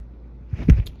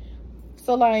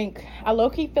So, like, I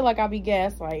low-key feel like I be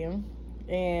gaslighting.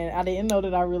 And I didn't know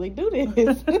that I really do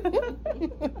this.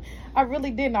 I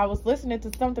really didn't. I was listening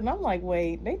to something. I'm like,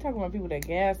 wait, they talking about people that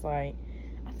gaslight.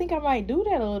 I think I might do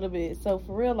that a little bit. So,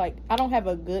 for real, like, I don't have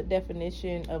a good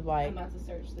definition of, like, I'm about to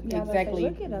search the exactly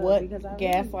what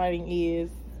gaslighting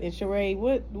is. And Sheree,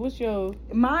 what's your...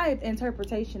 My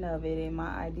interpretation of it and my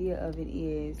idea of it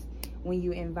is when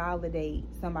you invalidate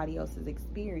somebody else's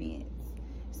experience.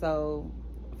 So,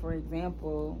 for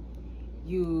example,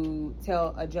 you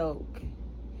tell a joke.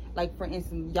 Like, for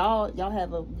instance,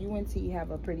 you and T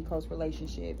have a pretty close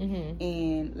relationship. Mm-hmm.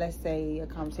 And let's say a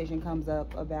conversation comes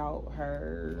up about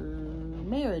her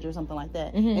marriage or something like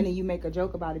that. Mm-hmm. And then you make a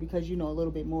joke about it because you know a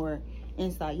little bit more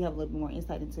insight. You have a little bit more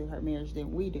insight into her marriage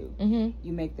than we do. Mm-hmm.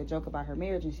 You make the joke about her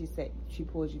marriage, and she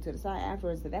pulls you to the side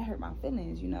afterwards. That hurt my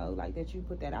feelings, like that you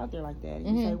put that out there like that. And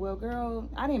Mm-hmm. you say, well, girl,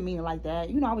 I didn't mean it like that.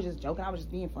 I was just joking. I was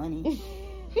just being funny.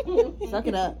 Suck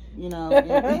it up,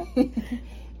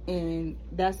 And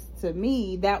that's, to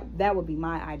me, that would be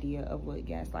my idea of what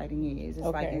gaslighting is. It's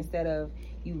okay. Like, instead of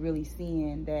you really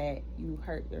seeing that you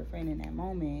hurt your friend in that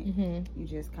moment, mm-hmm. you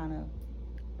just kind of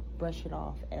brush it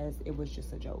off as it was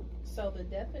just a joke. So the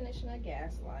definition of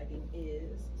gaslighting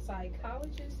is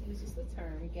psychologists uses the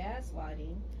term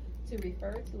gaslighting to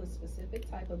refer to a specific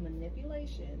type of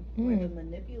manipulation where the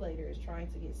manipulator is trying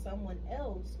to get someone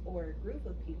else or a group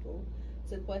of people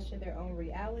to question their own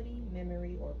reality,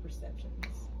 memory, or perceptions.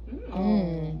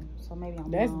 So maybe I'm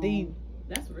That's wrong. deep.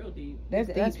 That's real deep. That's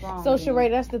deep. Wrong. So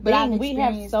Sheree, that's the But thing. We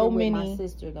have so many. With my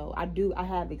sister, though, I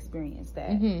have experienced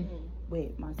that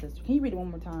with my sister. Can you read it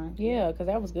one more time? Yeah, because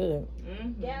that was good.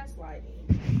 Mm-hmm.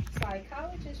 Gaslighting.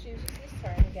 Psychologists use this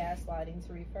term gaslighting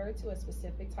to refer to a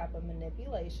specific type of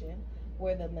manipulation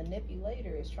where the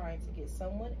manipulator is trying to get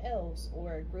someone else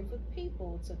or a group of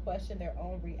people to question their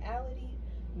own reality,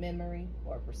 memory,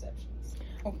 or perceptions.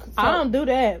 So, I don't do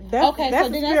that. That's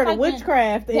the spirit of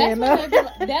witchcraft.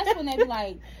 That's when they be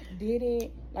like, did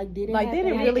it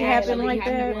really happen like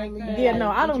that? Yeah, no,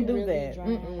 I don't do that.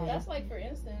 That's like, for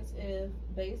instance, if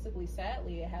basically,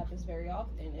 sadly, it happens very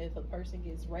often. If a person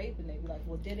gets raped and they be like,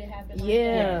 well, did it happen like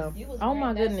that? You was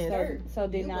my goodness. So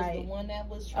did you was the one that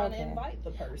was trying to invite the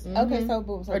person. Okay, so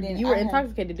boom. So then you were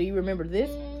intoxicated. Do you remember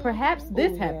this? Perhaps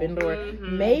this happened, or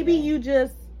maybe you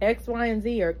just X, Y, and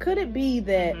Z, or could it be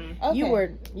that you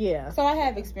were, So I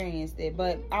have experienced it,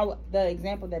 but the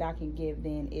example that I can give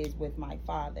then is with my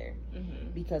father,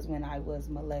 because when I was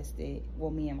molested,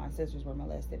 me and my sisters were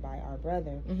molested by our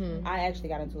brother. I actually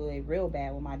got into it real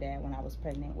bad with my dad when I was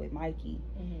pregnant with Mikey,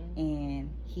 and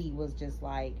he was just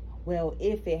like, well,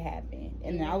 if it happened,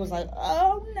 and I was like,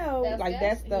 oh no,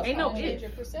 that's the ain't no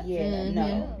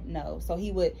if. No. So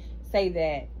he would say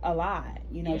that a lot,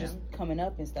 just coming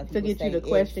up and stuff. To get you to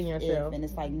question yourself. And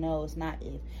it's like, no, it's not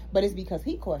if. But it's because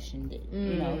he questioned it.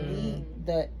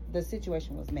 The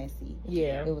situation was messy.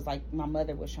 Yeah. It was like my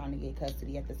mother was trying to get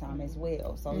custody at the time as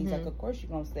well. So he's like, of course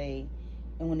you're going to say,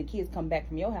 and when the kids come back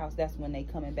from your house, that's when they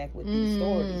coming back with these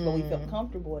stories. But we felt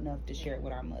comfortable enough to share it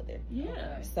with our mother.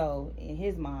 Yeah. So in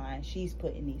his mind, she's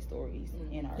putting these stories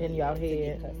in y'all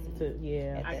head.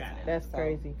 That's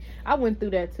crazy. I went through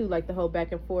that too, like the whole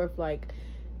back and forth, like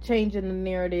changing the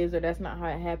narratives, or that's not how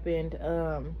it happened.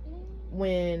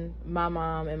 When my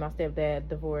mom and my stepdad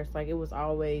divorced, like it was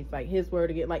always like his word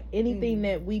again. Like anything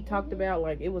that we talked about,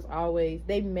 like it was always,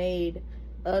 they made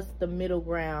us the middle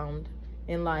ground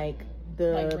and like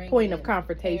the point of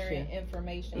confrontation.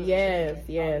 Information. Yes.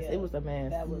 It was a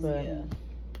mess.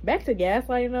 Back to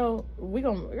gaslighting though, we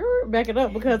gonna back it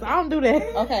up because I don't do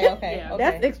that. Okay.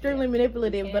 That's extremely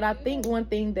manipulative. But I think one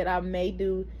thing that I may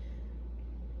do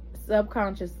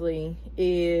subconsciously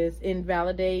is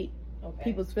invalidate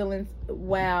people's feelings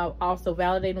while also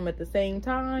validate them at the same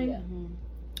time.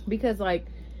 Because like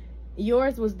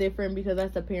yours was different because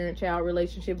that's a parent-child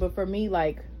relationship, but for me,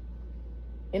 like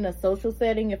in a social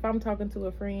setting, if I'm talking to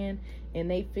a friend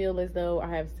and they feel as though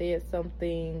I have said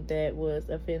something that was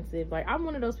offensive, like I'm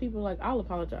one of those people, like I'll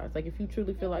apologize. Like if you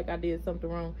truly feel like I did something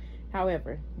wrong,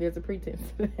 however, there's a pretense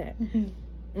to that. And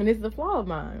it's the flaw of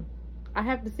mine. I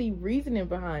have to see reasoning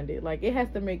behind it. Like it has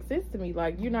to make sense to me.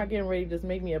 Like you're not getting ready to just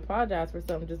make me apologize for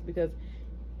something just because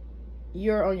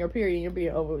you're on your period and you're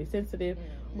being overly sensitive.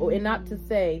 And not to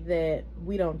say that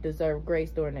we don't deserve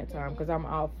grace during that time, because I'm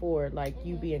all for like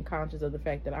you being conscious of the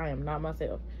fact that I am not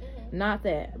myself. Not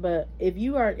that, but if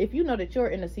you know that you're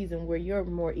in a season where you're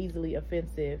more easily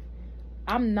offensive,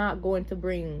 I'm not going to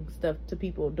bring stuff to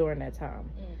people during that time.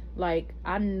 Like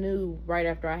I knew right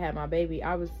after I had my baby,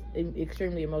 I was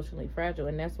extremely emotionally fragile,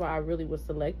 and that's why I really was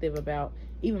selective about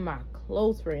even my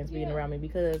close friends being around me,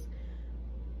 because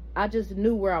I just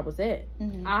knew where I was at.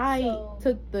 Mm-hmm. I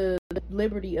took the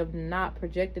liberty of not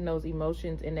projecting those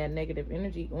emotions and that negative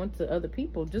energy onto other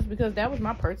people just because that was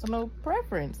my personal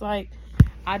preference. Like,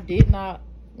 I did not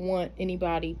want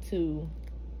anybody to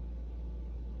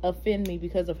offend me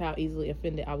because of how easily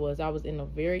offended I was. I was in a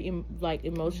very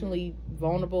emotionally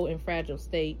vulnerable and fragile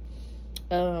state.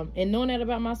 And knowing that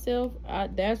about myself,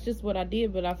 that's just what I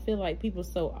did. But I feel like people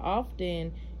so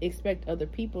often expect other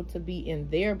people to be in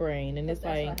their brain, and it's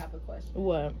like, I have a question.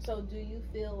 What? So do you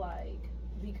feel like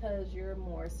because you're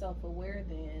more self-aware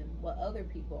than what other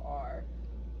people are,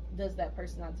 does that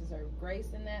person not deserve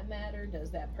grace in that matter?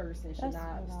 Does that person should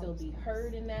not still be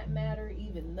heard in that matter,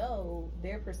 even though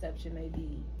their perception may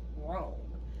be wrong?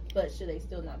 But should they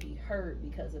still not be heard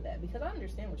because of that? Because I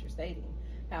understand what you're stating,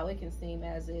 how it can seem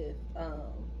as if,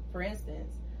 for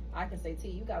instance, I can say, T,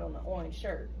 you got on an orange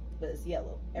shirt, but it's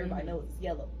yellow. Everybody knows it's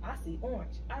yellow. I see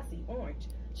orange.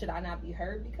 Should I not be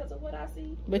heard because of what I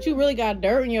see? But you really got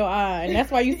dirt in your eye, and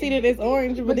that's why you see that it's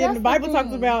orange. But then the Bible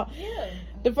talks about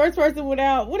the first person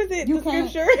without, what is it? The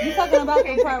scripture? You're talking about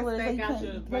the part where they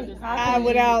can't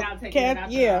without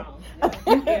cat, yeah.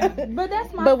 But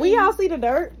that's my But we all see the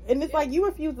dirt, and it's like you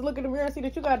refuse to look in the mirror and see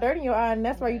that you got dirt in your eye, and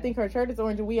that's why you think her shirt is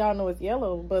orange, and we all know it's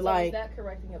yellow. But so is that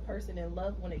correcting a person in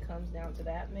love when it comes down to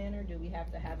that manner? Do we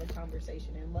have to have a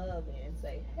conversation in love and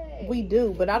say, hey? We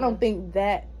do, but I don't think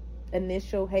that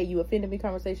initial "hey, you offended me"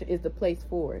 conversation is the place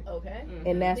for it. Okay.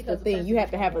 And that's because the thing, you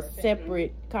have to have a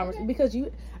separate conversation, because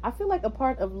I feel like a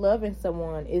part of loving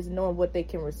someone is knowing what they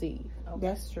can receive.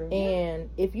 That's true. And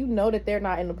if you know that they're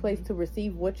not in a place to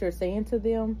receive what you're saying to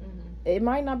them, it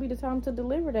might not be the time to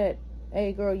deliver that.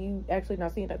 Hey girl, you actually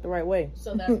not seeing that the right way.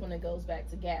 So that's when it goes back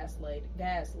to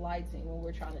gaslighting, when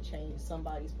we're trying to change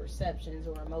somebody's perceptions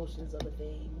or emotions of a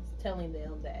thing, telling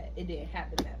them that it didn't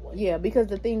happen that way. Yeah, because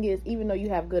the thing is, even though you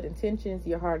have good intentions,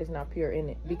 your heart is not pure in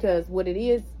it. Because what it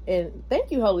is, and thank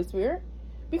you, Holy Spirit,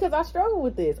 because I struggle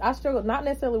with this. I struggle not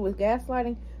necessarily with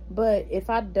gaslighting, but if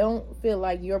I don't feel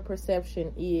like your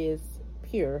perception is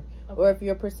pure, or if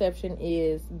your perception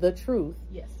is the truth,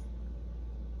 yes,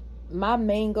 my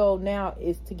main goal now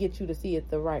is to get you to see it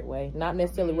the right way. Not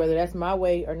necessarily whether that's my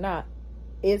way or not.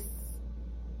 It's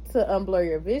to unblur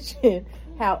your vision.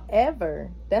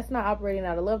 However, that's not operating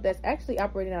out of love. That's actually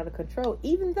operating out of control.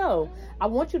 Even though I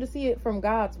want you to see it from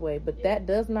God's way. But that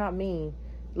does not mean,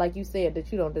 like you said,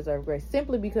 that you don't deserve grace.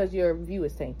 Simply because your view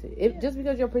is tainted. Just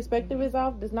because your perspective is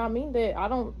off does not mean that I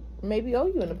don't maybe owe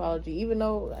you an apology, even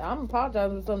though I'm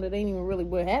apologizing for something that ain't even really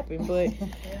what happened. But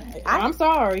I'm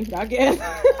sorry, I guess.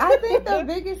 I think the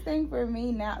biggest thing for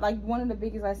me now, like one of the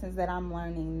biggest lessons that I'm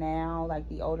learning now, like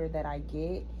the older that I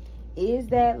get, is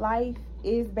that life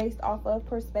is based off of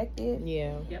perspective.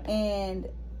 Yeah. Yep. And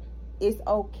it's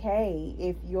okay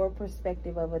if your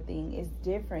perspective of a thing is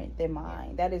different than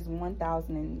mine. That is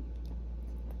 1,000%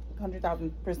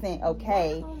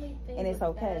 okay. And it's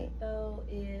okay. That, though,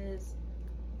 is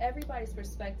everybody's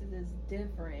perspective is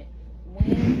different.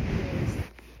 When is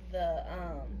the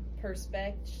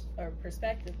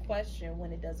perspective question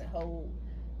when it doesn't hold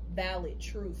valid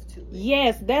truth to it?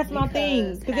 Yes, that's my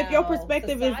thing. Because if your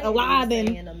perspective is a lie,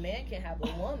 then a man can have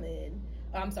a woman.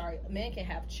 I'm sorry, a man can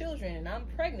have children, and I'm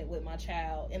pregnant with my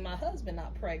child, and my husband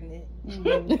not pregnant. So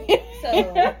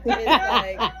it's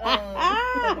like,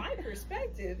 my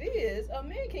perspective is a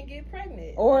man can get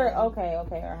pregnant. Or or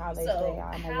how they say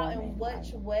I'm a woman. In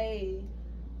which way?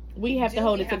 We have to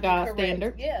hold it to God's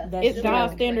standard. Yeah, it's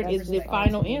God's standard is the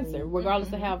final answer,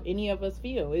 regardless of how any of us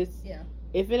feel. It's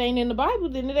if it ain't in the Bible,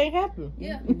 then it ain't happening.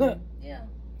 Yeah, yeah.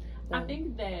 I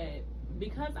think that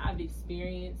because I've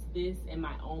experienced this in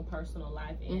my own personal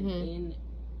life and in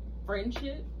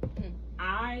friendship,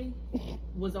 I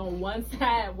was on one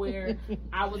side where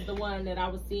I was the one that I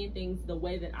was seeing things the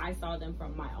way that I saw them,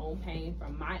 from my own pain,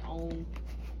 from my own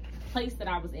place that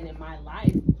I was in my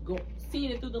life,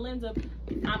 seeing it through the lens of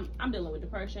I'm dealing with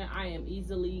depression. I am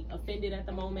easily offended at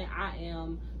the moment. I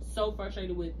am so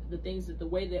frustrated with the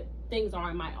way that things are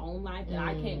in my own life that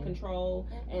I can't control,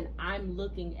 and I'm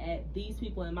looking at these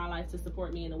people in my life to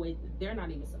support me in a way that they're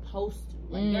not even supposed to.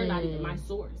 Like they're not even my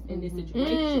source in this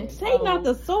situation. Say not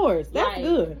the source. That's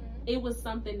good. It was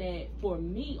something that for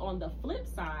me, on the flip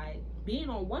side, being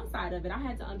on one side of it, I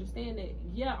had to understand that,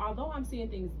 although I'm seeing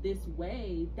things this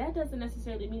way, that doesn't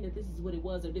necessarily mean that this is what it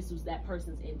was or this was that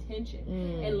person's intention.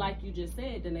 And like you just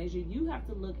said, Denasia, you have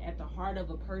to look at the heart of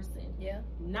a person. Yeah.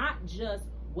 Not just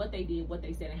what they did, what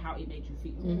they said, and how it made you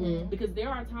feel. Because there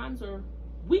are times where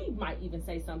we might even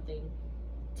say something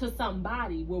to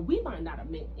somebody where we might not have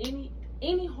meant any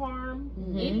harm,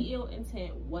 any ill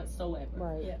intent whatsoever.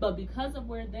 Right. Yeah. But because of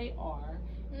where they are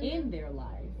in their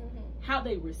life, how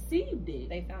they received it,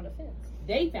 They found offense.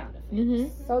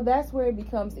 So that's where it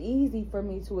becomes easy for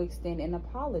me to extend an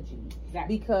apology.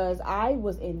 Exactly. Because I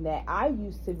was in that, I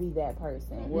used to be that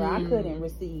person where I couldn't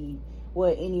receive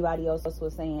what anybody else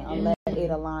was saying unless it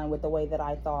aligned with the way that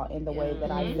I thought and the way that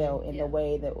I felt and the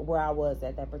way that where I was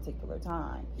at that particular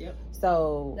time. Yep.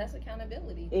 So that's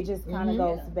accountability. It just kind of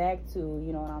goes back to,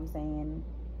 you know what I'm saying,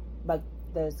 like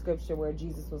the scripture where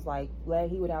Jesus was like, let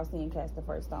he without sin cast the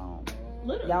first stone.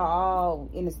 Literally. Y'all all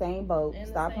in the same boat.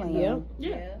 Stop playing.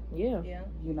 Yeah.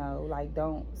 You know, like,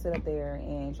 don't sit up there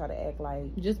and try to act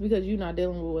like just because you're not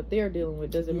dealing with what they're dealing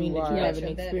with doesn't mean that you haven't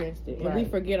experienced it. And we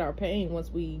forget our pain once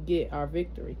we get our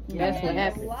victory. That's what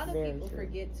happens. A lot of people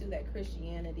forget too that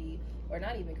Christianity, or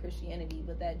not even Christianity,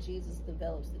 but that Jesus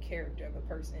develops the character of a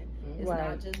person. It's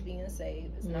not just being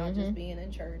saved. It's not just being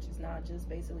in church. It's not just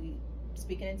basically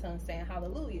speaking in tongues, saying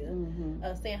hallelujah,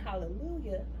 saying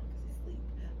hallelujah.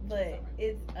 But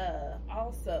it's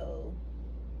also,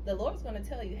 the Lord's going to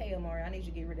tell you, hey, Amari, I need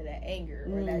you to get rid of that anger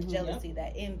or that jealousy,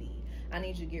 that envy. I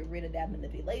need you to get rid of that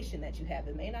manipulation that you have.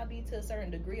 It may not be to a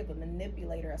certain degree of a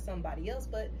manipulator of somebody else,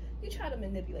 but you try to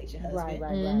manipulate your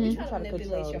husband. You try to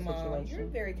manipulate your mom. You're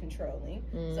very controlling.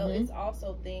 So it's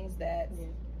also things that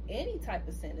any type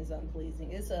of sin is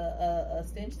unpleasing. It's a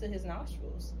stench to his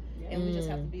nostrils. And we just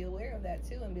have to be aware of that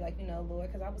too and be like, you know, Lord,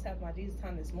 because I was having my Jesus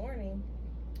time this morning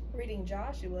reading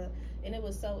Joshua, and it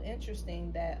was so interesting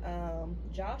that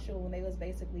Joshua, when they was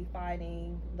basically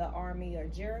fighting the army or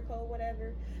Jericho,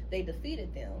 whatever, they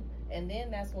defeated them, and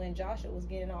then that's when Joshua was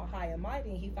getting all high and mighty,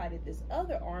 and he fighted this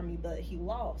other army, but he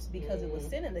lost because it was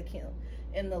sin in the camp.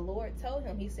 And the Lord told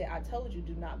him, he said, I told you,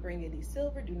 do not bring any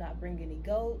silver, do not bring any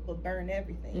gold, but burn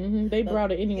everything. They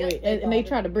brought it anyway, and they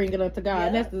tried to bring it unto God,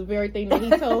 and that's the very thing that he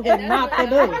told him not to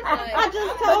do. I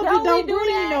just told you don't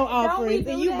bring no offerings,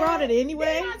 and you brought it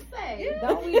anyway.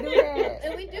 Don't we do that?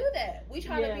 And we do that. We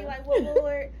try to be like, well,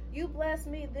 Lord, you bless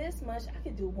me this much, I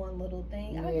could do one little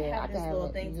thing. I can have this little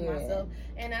thing to myself.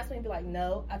 And that's when you be like,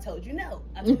 no, I told you no.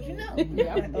 I told you no.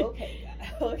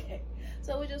 Like, okay.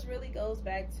 So it just really goes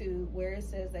back to where it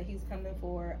says that he's coming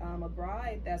for a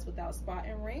bride that's without spot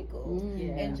and wrinkle.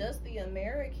 And just the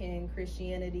American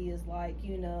Christianity is like,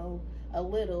 you know, a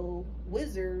little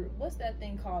wizard. What's that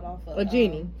thing called off of? A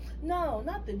genie. No,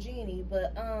 not the genie,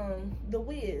 but the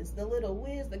Wiz, the little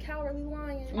Wiz, the cowardly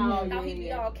lion. How he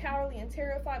be all cowardly and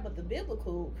terrified, but the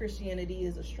biblical Christianity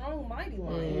is a strong, mighty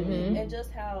lion. And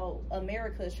just how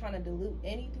America is trying to dilute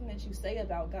anything that you say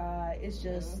about God. It's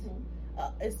just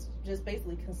it's just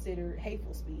basically considered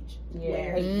hateful speech. And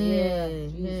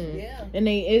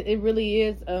it really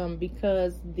is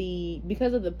because of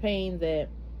the pain that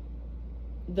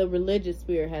the religious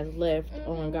spirit has left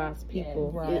on God's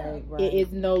people. It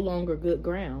is no longer good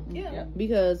ground.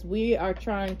 Because we are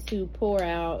trying to pour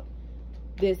out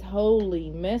this holy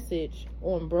message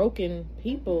on broken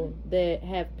people that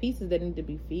have pieces that need to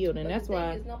be filled, and that's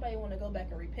why nobody want to go back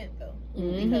and repent though,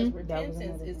 because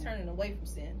repentance is turning away from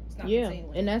sin. It's not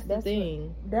continuing. And that's the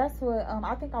thing. That's what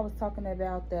I think I was talking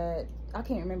about. That I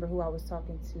can't remember who I was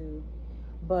talking to,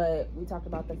 but we talked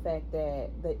about the fact that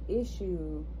the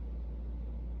issue,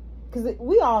 because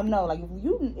we all know, like,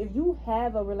 if you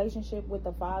have a relationship with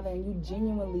the Father and you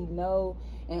genuinely know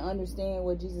and understand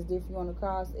what Jesus did for you on the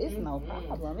cross, it's no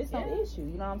problem. It's no issue.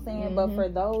 You know what I'm saying? But for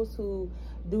those who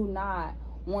do not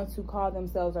want to call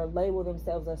themselves or label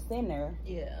themselves a sinner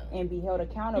and be held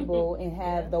accountable and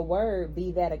have the word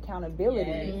be that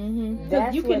accountability,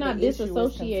 because you cannot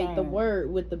disassociate the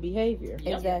word with the behavior.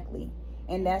 Exactly.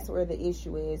 And that's where the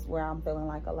issue is, where I'm feeling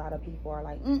like a lot of people are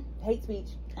like, hate speech.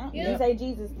 You say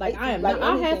Jesus. Like, I am. Like,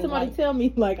 I had somebody tell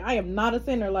me, like, I am not a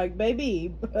sinner. Like,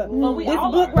 baby, well, this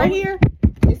book right here,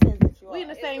 we in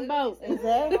the same boat.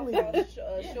 Exactly.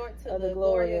 Short to the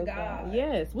glory of God.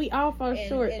 Yes, we all fall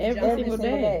short every single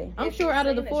day. I'm sure out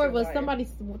of the four of us,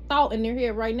 somebody's thought in their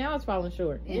head right now is falling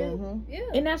short.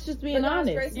 And that's just being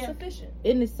honest. God's grace is sufficient.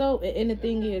 And it's so. And the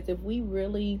thing is, if we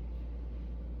really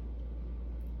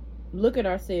look at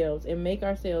ourselves and make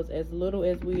ourselves as little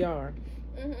as we are,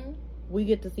 we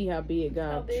get to see how big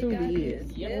God truly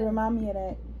is. It remind me of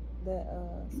that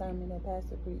sermon that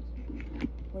Pastor preached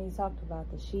when he talked about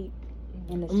the sheep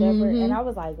and the shepherd, and I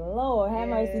was like, Lord have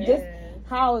mercy, just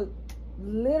how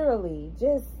literally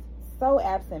just so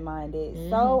absent-minded,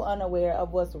 so unaware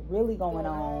of what's really going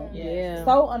on,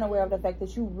 so unaware of the fact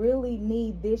that you really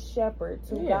need this shepherd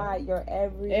to guide your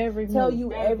every tell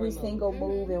you every single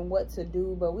move and what to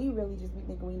do. But we really just be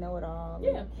thinking we know it all.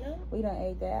 We done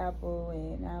ate the apple,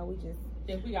 and now we just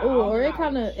or it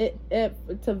kind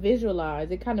of to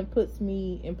visualize, it kind of puts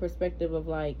me in perspective of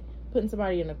like putting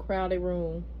somebody in a crowded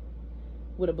room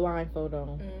with a blindfold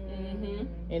on. Mm-hmm.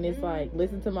 And it's like,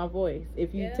 listen to my voice.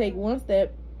 If you take one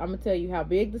step, I'm going to tell you how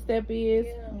big the step is,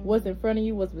 what's in front of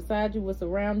you, what's beside you, what's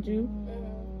around you.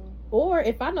 Or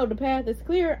if I know the path is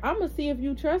clear, I'm going to see if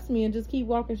you trust me and just keep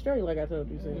walking straight like I told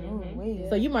you to.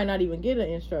 So you might not even get an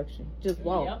instruction. Just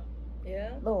walk. Yep.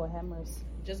 Yeah. Lord have mercy.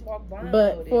 Just walk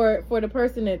blindfolded. But for the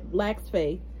person that lacks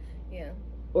faith,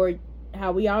 or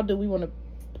how we all do, we want to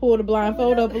pull the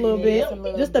blindfold up a little bit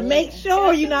just to make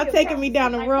sure you're not taking me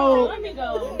down the road. Let me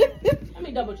go. Let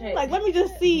me double check. Like, let me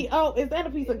just see. Oh, is that a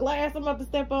piece of glass I'm about to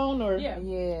step on? Or Yeah.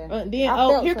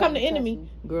 Then here come the enemy.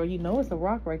 Girl, you know it's a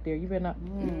rock right there. You better not.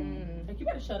 Like, you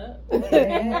better shut up.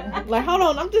 Like, hold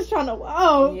on, I'm just trying to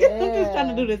walk. I'm just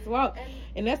trying to do this walk.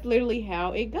 And that's literally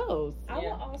how it goes. I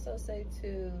will also say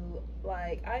too,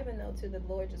 like, I even know too, the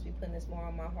Lord just be putting this more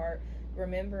on my heart,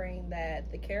 remembering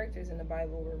that the characters in the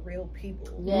Bible were real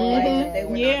people. Like, they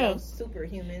were not no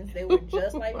superhumans. They were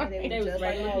just like me. They were just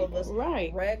like all of us.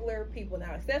 Regular people.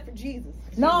 Now, except for Jesus.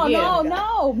 No.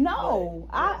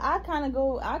 I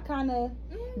kind of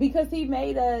because he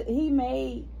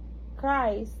made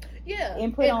Christ.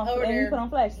 And put on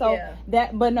flesh. So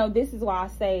this is why I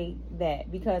say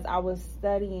that, because I was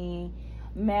studying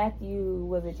Matthew,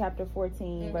 was it chapter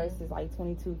 14, verses like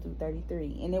 22 through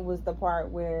 33, and it was the part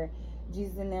where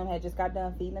Jesus and them had just got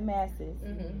done feeding the masses,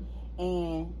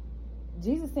 and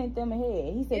Jesus sent them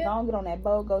ahead. He said, "Go and get on that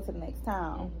boat, go to the next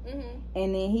town,"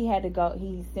 and then he had to go.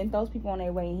 He sent those people on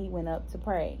their way, and he went up to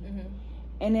pray.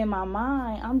 And in my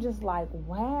mind, I'm just like,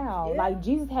 wow. Like,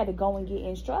 Jesus had to go and get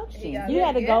instructions. He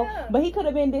had to go, but he could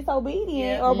have been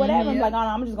disobedient or whatever. Like, oh, no,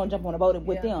 I'm just going to jump on a boat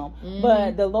with them.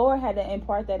 But the Lord had to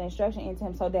impart that instruction into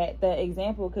him so that the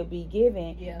example could be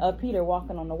given of Peter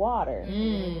walking on the water.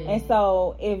 And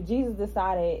so if Jesus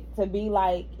decided to be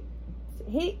like,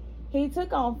 he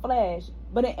took on flesh,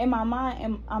 but in my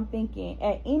mind, I'm thinking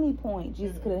at any point,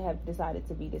 Jesus could have decided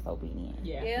to be disobedient.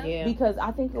 Because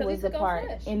I think it was the part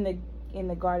in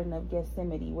the Garden of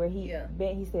Gethsemane where he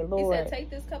said, Lord, he said, take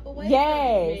this cup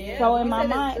away. So in my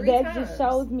mind, that just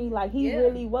shows me like he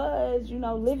really was,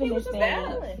 living this thing.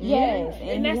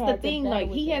 And that's the thing,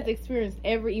 like, he has experienced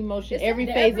every emotion, every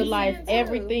phase of life,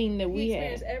 everything that we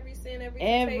have. Every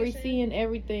sin,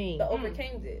 everything. But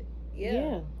overcame it.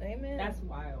 Amen. That's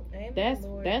wild. Amen,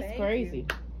 that's crazy.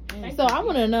 So I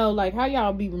want to know, like, how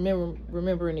y'all be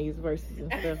remembering these verses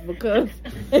and stuff, because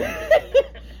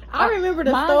I remember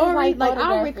the story, like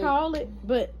I'll recall it,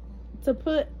 but to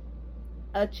put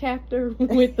a chapter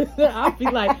with I'll be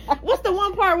like, what's the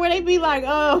one part where they be like,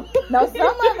 no, some of it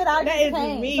I that just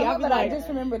isn't me. I'll be like, I just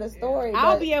remember the story.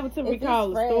 I'll be able to recall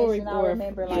the story, and I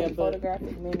remember like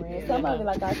photographic memory. And some of it,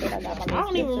 like I said, I got my. I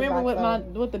don't even remember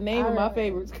what the name of my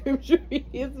favorite scripture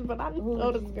is, but I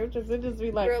know the scriptures. It just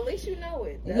be like, girl, at least you know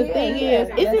it. The thing is,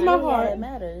 it's in my heart.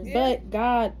 Matters. But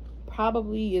God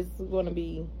probably is going to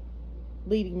be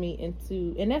leading me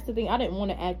into, and that's the thing, I didn't want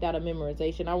to act out of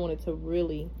memorization. I wanted to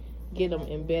really get them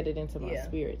embedded into my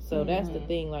spirit. So that's the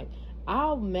thing, like,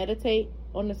 I'll meditate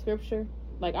on the scripture.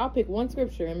 Like, I'll pick one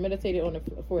scripture and meditate it on it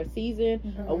for a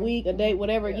season, a week, a day,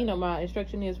 whatever my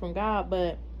instruction is from God.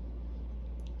 But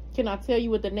can I tell you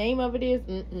what the name of it is?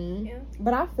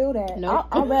 But I feel that. Nope.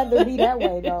 I'd rather be that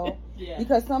way though.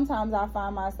 Because sometimes I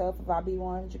find myself, if I be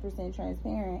 100%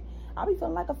 transparent, I'll be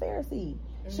feeling like a Pharisee.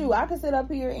 Shoot, I could sit up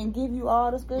here and give you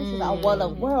all the scriptures.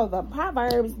 The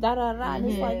Proverbs, and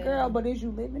it's like, girl, but is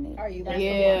you living it? Are you? You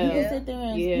can sit there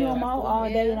and spew them out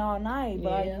all day and all night,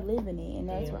 but are you living it? And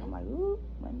that's where I'm like, ooh,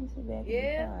 let me sit back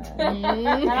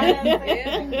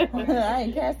and I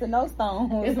ain't casting no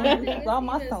stones. All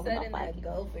my stones. Setting that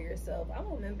goal for yourself. I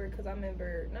remember,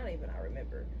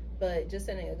 but just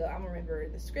setting a goal. I remember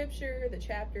the scripture, the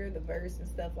chapter, the verse, and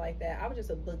stuff like that. I was just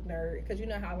a book nerd, because you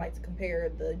know how I like to compare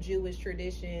the Jewish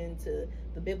tradition to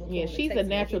the biblical. Yeah, she's a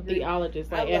natural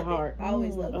theologist, like, at heart. I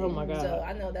always loved it. Oh my God. So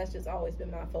I know that's just always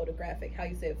been my photographic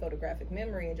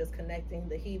memory, and just connecting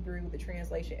the Hebrew, the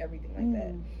translation, everything like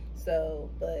that.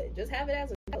 So, but just have it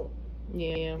as a goal.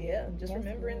 Just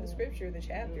remembering the scripture, the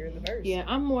chapter, the verse.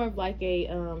 I'm more of like a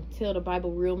tell the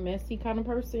Bible real messy kind of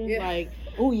person. Like,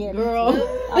 girl,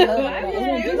 I love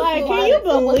that. Like, can you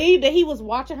believe that he was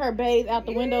watching her bathe out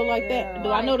the window like that? Do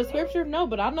I know the scripture? No,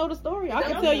 but I know the story. I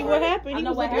can tell you what happened. He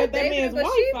was looking at that man's wife.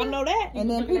 I know that. And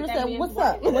then Peter said, "What's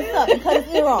up? What's up?" And cut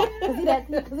his ear off because he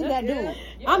that dude.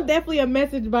 I'm definitely a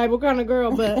message Bible kind of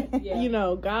girl, but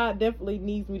God definitely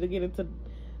needs me to get into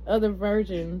other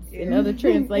versions and other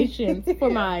translations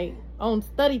for my own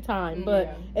study time.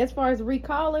 But as far as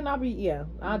recalling, I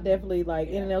definitely like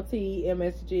NLT,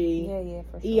 MSG,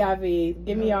 for sure. EIV.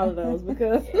 Give me all of those,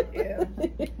 because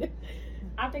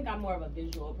I think I'm more of a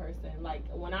visual person. Like,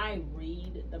 when I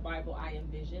read the Bible, I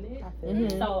envision it.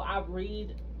 Mhm. So I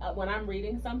read, when I'm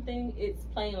reading something, it's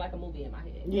playing like a movie in my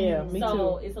head. Yeah, me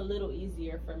so too. it's a little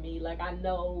easier for me. Like, I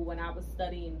know when I was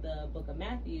studying the book of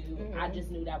Matthew, I just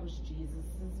knew that was Jesus'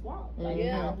 walk. Like, you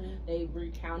know, they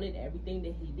recounted everything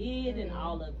that he did and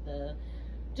all of the,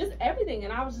 just everything.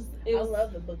 And I was just, I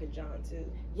love the book of John too.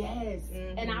 Yes.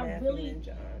 And I Matthew really, and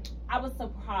John. I was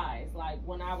surprised, like,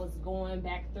 when I was going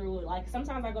back through it. Like,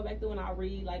 sometimes I go back through and I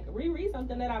reread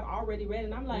something that I've already read,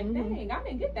 and I'm like, dang, I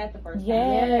didn't get that the first time.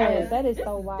 Yes, that is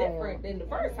so wild. Different than the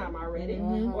first time I read it,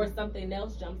 or something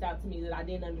else jumps out to me that I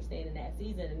didn't understand in that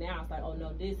season, and now it's like, oh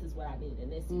no, this is what I need in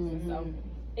this season. So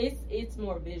it's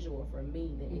more visual for me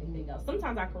than anything else.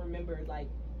 Sometimes I can remember, like,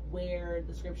 where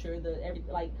the scripture,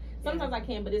 everything, like, sometimes I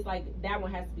can, but it's like that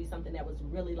one has to be something that was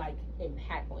really, like,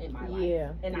 impactful in my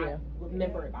life, and I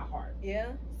remember it by heart.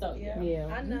 So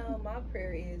I know my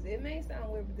prayer is, it may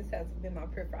sound weird, but this has been my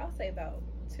prayer for, I'll say, about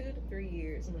 2 to 3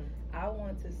 years. I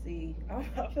want to see, I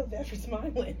feel bad for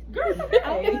smiling.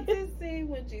 I want to see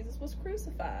when Jesus was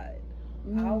crucified.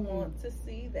 I want to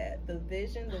see that, the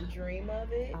vision, the dream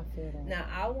of it. I feel that. Now,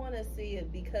 I want to see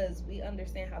it because we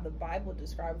understand how the Bible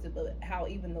describes it, but how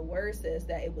even the word says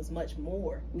that it was much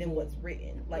more than what's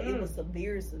written. Like, it was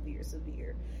severe.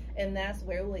 And that's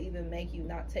where it will even make you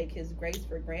not take his grace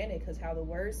for granted, because how the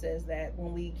word says that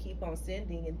when we keep on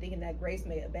sinning and thinking that grace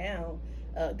may abound,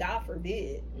 God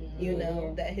forbid, you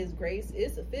know, that his grace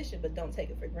is sufficient, but don't take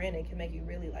it for granted. It can make you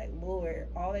really like, Lord,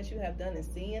 all that you have done, and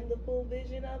seeing the full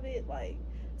vision of it, like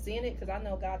seeing it, because I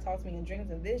know God talks to me in dreams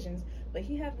and visions, but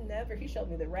he showed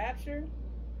me the rapture,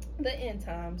 the end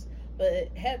times, but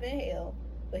heaven, hell,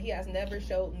 but he has never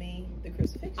showed me the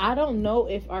crucifixion. I don't know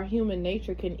if our human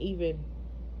nature can even.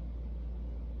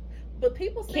 But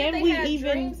people say they have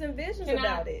dreams and visions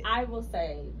about it. I will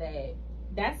say that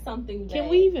that's something that... Can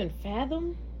we even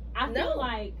fathom? I feel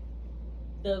like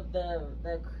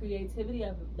the creativity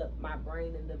of my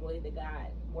brain and the way that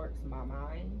God works my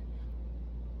mind,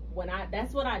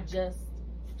 that's what I just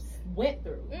went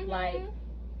through. Like,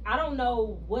 I don't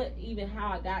know how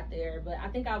I got there, but I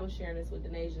think I was sharing this with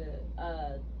Denasia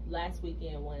last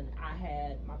weekend when I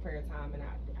had my prayer time,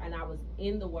 and I was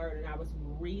in the Word and I was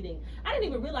reading. I didn't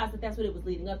even realize that that's what it was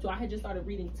leading up to. I had just started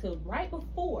reading to right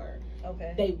before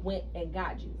they went and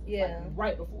got Jesus. Like,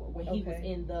 right before, when he was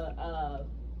in the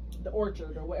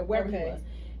orchard or wherever he was.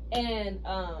 And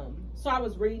so I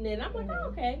was reading it, and I'm like, oh,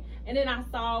 okay. And then I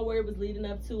saw where it was leading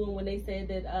up to, and when they said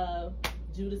that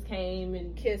Judas came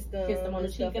and kissed him on the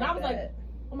cheek, and I was like,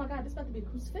 oh my God, this about to be a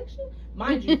crucifixion?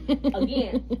 Mind you,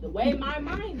 again, the way my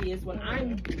mind is, when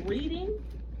I'm reading,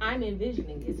 I'm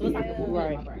envisioning it. So it's like a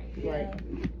movie in my brain. Right.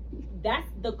 That's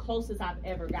the closest I've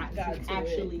ever got to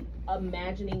actually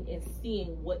imagining and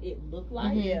seeing what it looked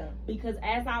like. Because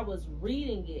as I was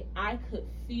reading it, I could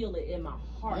feel it in my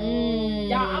heart.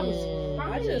 Y'all, I was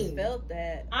crying. I just felt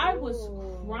that. I was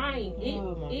crying.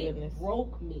 It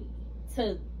broke me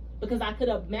because I could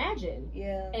imagine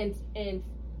and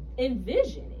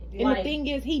envision it. And the thing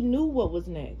is, he knew what was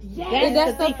next.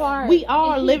 That's the part. We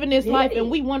all living this life, and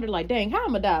we wonder, like, dang, how am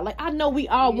I gonna die? Like, I know we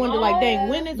all wonder, like, dang,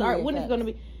 when is gonna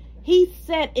be? He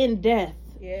sat in death.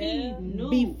 He knew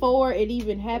before it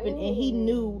even happened, and he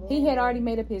knew he had already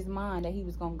made up his mind that he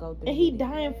was gonna go through. And he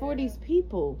dying for these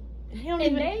people. He don't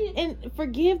and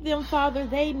forgive them, Father.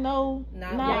 They know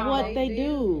not what they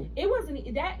do. It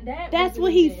wasn't that. That's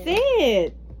what he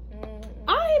said.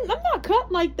 I'm not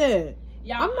cut like that.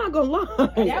 Y'all, I'm not gonna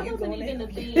lie. That wasn't even the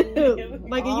thing.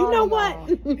 Like, you know what?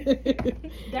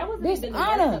 That wasn't even the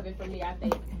worst of it for me, I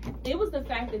think. It was the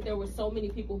fact that there were so many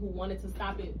people who wanted to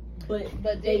stop it, but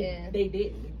they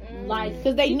didn't. Like,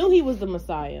 because they knew he was the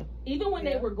Messiah. Even when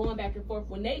they were going back and forth,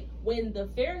 when the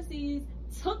Pharisees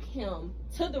took him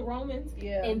to the Romans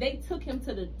and they took him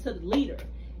to the leader,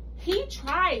 he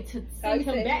tried to send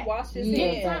him back. He washed his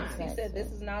hands. He said,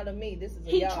 "This is not of me. This is of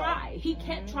y'all." He tried. He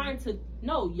kept trying to.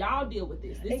 No, y'all deal with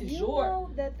this. This is you your. Know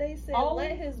that they said,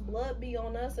 "Let his blood be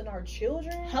on us and our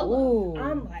children." Hello.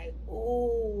 I'm like,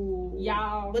 ooh,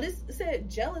 y'all. But it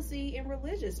said jealousy and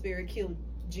religious spirit killed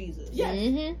Jesus.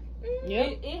 Yes.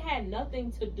 It had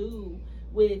nothing to do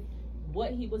with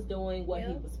what he was doing, what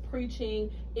he was preaching.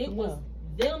 It was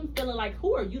them feeling like,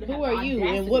 who are you to who are you,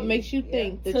 and what makes you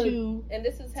think that you and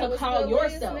this is how to call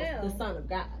yourself the son of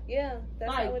God? Yeah, that's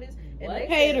like, how it is. And they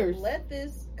haters said, let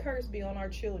this curse be on our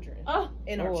children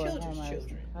and our children's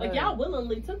children. Like, y'all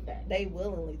willingly took that. They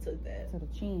willingly took that to the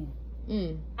chin.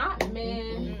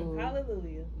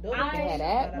 Hallelujah. I had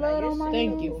that blood on my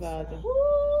Thank you, Father.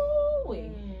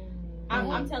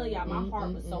 I'm telling y'all, my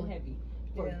heart was so heavy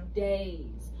for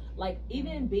days. Like,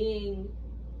 even being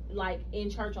like in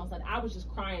church on Sunday, I was just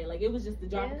crying. Like, it was just the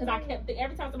job because I kept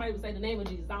every time somebody would say the name of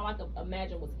Jesus, all I could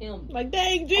imagine was him. Like,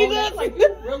 dang, Jesus! Like,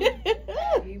 you really,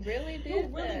 he really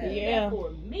did that. did that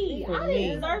for me. I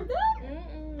didn't deserve that.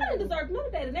 Mm-mm. I didn't deserve none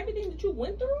of that, and everything that you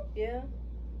went through. Yeah.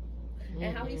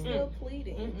 And how he's still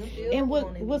pleading. Still and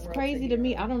what's crazy to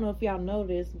me, I don't know if y'all know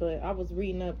this, but I was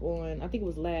reading up on, I think it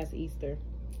was last Easter,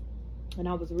 and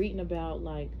I was reading about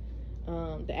like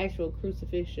the actual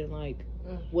crucifixion, like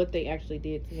what they actually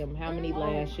did to him, how many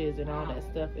lashes and all that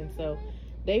stuff. And so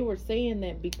they were saying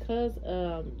that because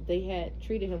they had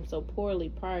treated him so poorly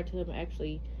prior to him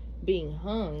actually being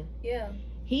hung,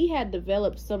 he had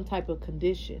developed some type of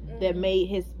condition that made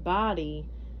his body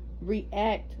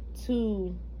react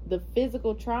to the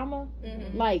physical trauma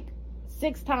like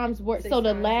 6 times worse. So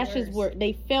the lashes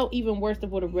they felt even worse than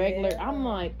what a regular. I'm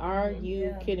like, are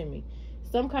you kidding me?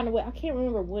 Some kind of way, I can't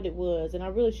remember what it was, and I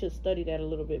really should study that a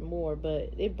little bit more,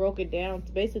 but it broke it down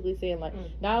to basically saying like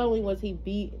not only was he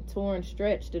beat, torn,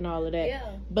 stretched and all of that,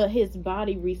 but his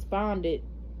body responded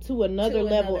to another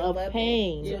level of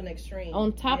pain, to an extreme,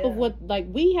 on top of what, like,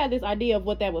 we had this idea of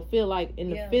what that would feel like in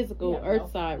the physical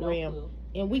earthside realm,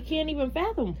 and we can't even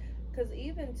fathom. Because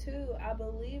even too, I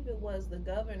believe it was the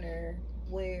governor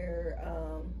where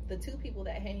the 2 people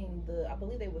that hanged, I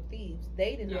believe they were thieves,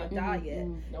 they did not die yet.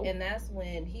 Nope. And that's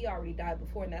when he already died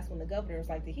before, and that's when the governor was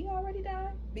like, did he already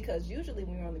die? Because usually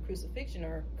when you're on the crucifixion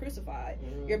or crucified,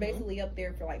 you're basically up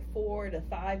there for like 4 to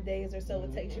 5 days or so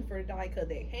it takes you for to die, because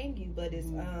they hang you, but it's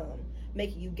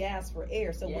making you gasp for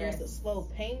air, so where it's a slow,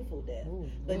 painful death.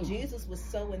 But Jesus was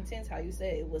so intense, how you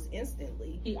said it was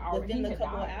instantly, within a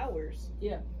couple of hours.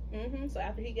 So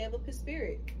after he gave up his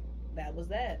spirit, that was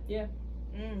that.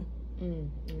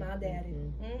 My daddy.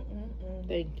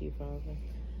 Thank you, Father.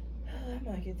 I'm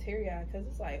gonna get teary-eyed because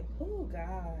it's like, oh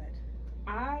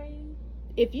God.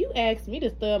 If you asked me to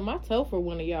stub my toe for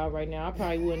one of y'all right now, I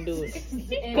probably wouldn't do it.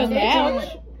 Because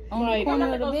ouch. Like, I'm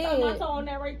gonna go stub my toe on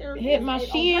that right there. Hit my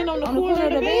shin on the corner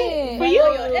of the bed. For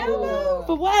you?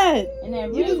 For what?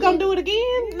 You just gonna do it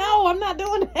again? No, I'm not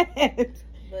doing that.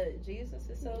 But Jesus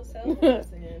is so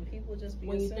selfless, and people just be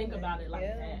when you think about it like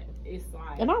that, it's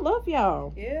like. And I love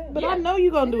y'all. But I know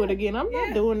you're gonna do it again. I'm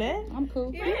not doing that. I'm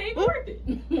cool. It ain't worth it.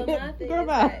 But my thing is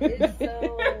that it's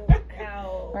so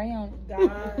how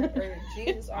God or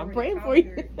Jesus already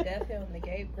conquered death, hell, and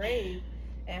the grave,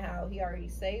 and how he already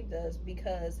saved us,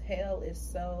 because hell is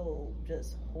so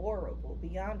just horrible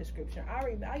beyond description.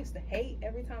 I used to hate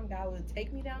every time God would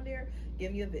take me down there,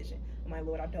 give me a vision. I'm like,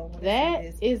 Lord, I don't want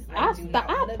to see this.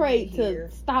 I prayed to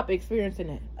stop experiencing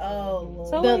that. Oh,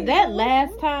 so Lord. That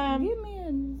last time. Give me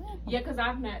an example. Yeah, because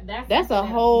I've met that's a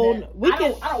whole. I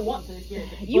don't want to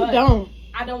experience it. You don't.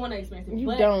 I don't want to experience it. You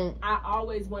don't. I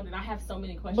always wondered. I have so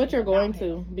many questions. But you're going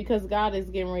to, because God is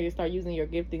getting ready to start using your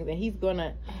giftings, and He's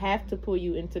gonna have to pull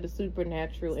you into the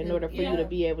supernatural in order for you to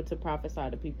be able to prophesy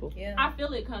to people. Yeah. I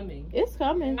feel it coming. It's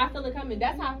coming. I feel it coming.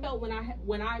 That's how I felt when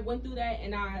I went through that,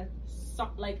 and I saw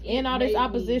in all this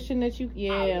opposition that you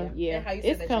And how you said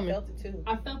it's that coming. You felt it too.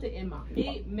 I felt it in my.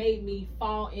 It made me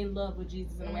fall in love with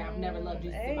Jesus in a way I've never loved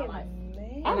Jesus in my life.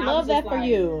 I love that for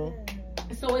you.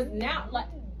 So it's now like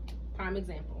prime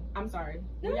example. I'm sorry.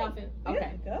 What y'all feel?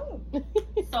 Okay. Go.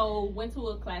 So went to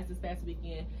a class this past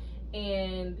weekend,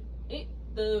 and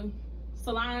the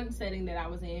salon setting that I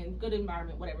was in, good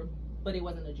environment, whatever, but it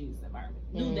wasn't a Jesus environment.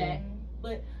 Knew that,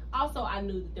 but also I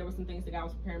knew that there were some things that God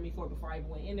was preparing me for before I even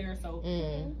went in there. So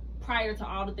prior to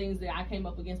all the things that I came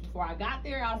up against before I got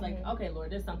there, I was like, okay,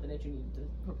 Lord, there's something that you need to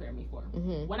prepare me for.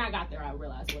 When I got there, I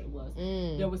realized what it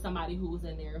was. There was somebody who was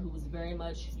in there who was very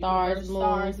much stars,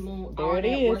 moon, all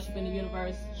that, worshiping the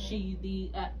universe. She,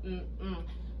 the,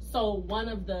 So one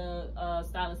of the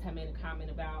stylists had made a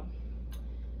comment about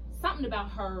something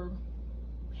about her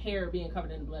hair being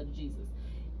covered in the blood of Jesus.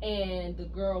 And the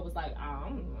girl was like,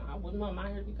 I wouldn't want my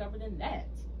hair to be covered in that.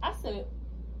 I said,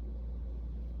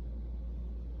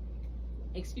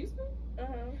 excuse me?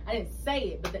 I didn't say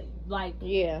it, but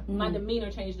my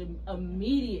demeanor changed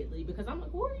immediately, because I'm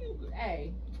like, who are you?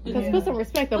 Hey. Because put some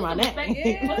respect on my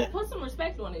name. Put some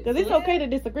respect on it. Because it's okay to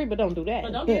disagree, but don't do that.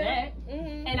 But don't do that.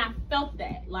 And I felt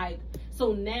that. Like,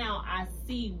 so now I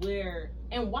see where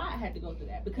and why I had to go through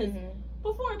that. Because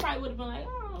before it probably would have been like,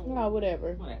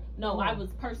 whatever. No, I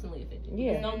was personally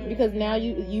offended. Because now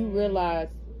you realize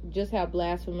just how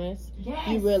blasphemous. Yes.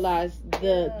 You realize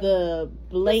the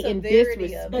blatant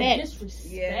disrespect. The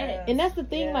disrespect. Yeah. And that's the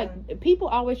thing, like, people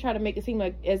always try to make it seem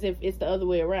like as if it's the other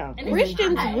way around. And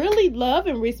Christians really love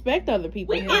and respect other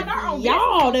people. We mind our own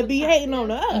y'all business that be hating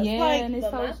on us. Yeah, Like, and it's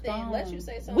But so my strong. thing, let you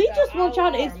say something we about just want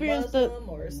y'all to Allah or experience Muslim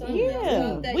or something.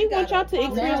 Yeah. You We want y'all to gotta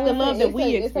experience apologize. the love that we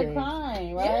It's a experience.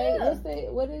 crime, right? Yeah.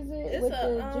 What is it It's with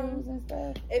a, the Jews and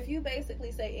stuff? If you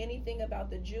basically say anything about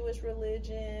the Jewish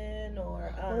religion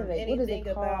or What is anything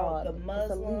it about called? the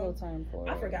It's a legal Muslim, term for it.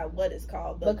 I forgot what it's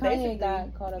called, But but basically, Kanye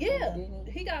got caught up in it, didn't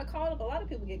he? he got caught up. A lot of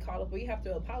people get caught up, but you have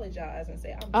to apologize and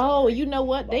say, I'm Oh, sorry. you know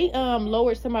what? They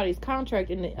lowered somebody's contract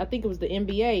in I think it was the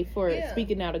NBA for Yeah.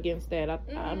 speaking out against that. I'm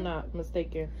Mhm. not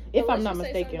mistaken. But If I'm let's not just say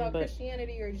something mistaken, about but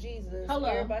Christianity or Jesus, Hello.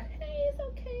 everybody, hey, it's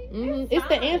okay. it's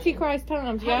the fine. Antichrist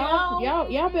times, Hello.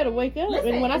 y'all better wake up. Listen,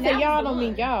 and when I say that was y'all, I the don't mean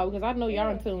one. y'all because I know y'all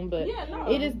in tune, but Yeah, no.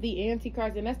 it is the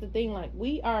Antichrist, and that's the thing. Like,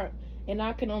 we are, and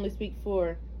I can only speak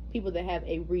for people that have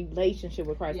a relationship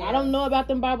with Christ. Yeah. I don't know about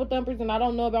them Bible thumpers, and I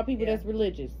don't know about people Yeah. that's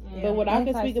religious. Yeah. But what I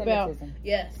can speak about, Anti-Semitism.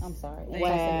 Yes. I'm sorry. Wow.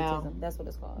 Anti-Semitism. That's what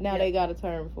it's called. now Yep. they got a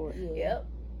term for it. Yeah. Yep.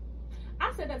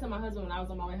 I said that to my husband when I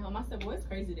was on my way home. I said, "Boy, it's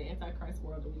crazy the Antichrist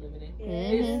world that we living in.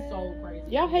 Mhm. It's so crazy.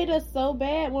 Y'all hate us so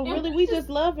bad when And really we we just- just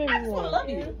love I just want to everyone. love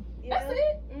you. Yeah. That's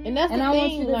it. And that's And the I want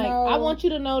thing, you to like, know- I want you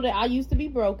to know that I used to be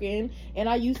broken, and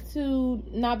I used to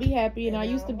not be happy, and I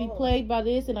used to be No. plagued by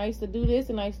this, and I used to do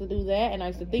this, and I used to do that, and I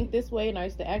used to think this way, and I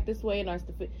used to act this way, and I used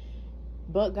to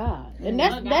but God. And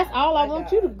that's But that's God. all I But want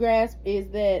God. you to grasp is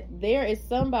that there is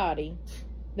somebody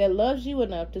that loves you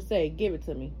enough to say, give it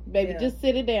to me. Baby, Yeah. just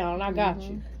sit it down, I got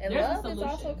you. And There's a love is solution.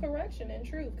 also correction and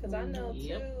truth, because I know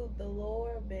Yep. too, the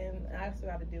Lord been. I still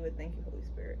got to do it. Thank you, Holy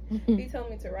Spirit. Mm-hmm. He told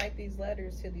me to write these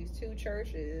letters to these two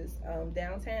churches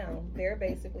downtown. They're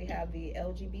basically have the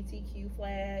LGBTQ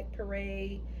flag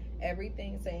parade,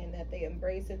 everything, saying that they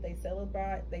embrace it, they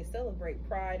celebrate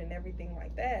pride and everything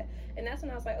like that. And that's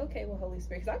when I was like, okay, well, Holy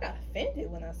Spirit, because I got offended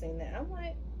when I seen that. I'm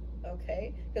like,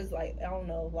 okay, because like I don't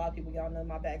know, a lot of people, y'all know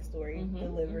my backstory,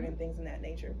 delivered and things in that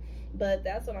nature. But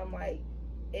that's when I'm like,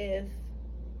 if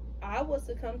I was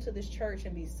to come to this church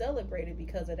and be celebrated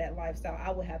because of that lifestyle,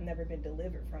 I would have never been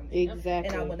delivered from it.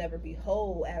 Exactly. And I will never be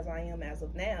whole as I am as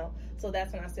of now. So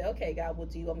that's when I say, okay, God, well,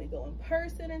 do you want me to go in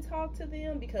person and talk to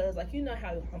them? Because, like, you know how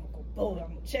I'm going to go bold, I'm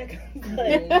going to check them.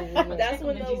 But that's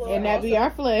when the Lord and that be also, our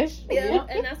flesh. yeah,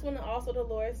 and that's when also the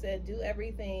Lord said, do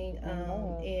everything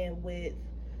and with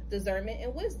discernment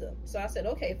and wisdom. So I said,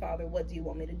 okay, Father, what do you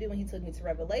want me to do? And he took me to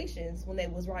Revelations when they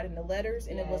was writing the letters,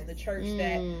 and it was the church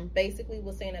that basically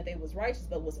was saying that they was righteous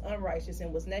but was unrighteous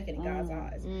and was naked in God's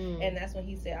eyes. And that's when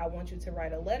he said, I want you to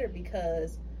write a letter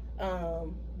because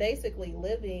basically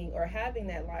living or having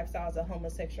that lifestyle as a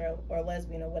homosexual or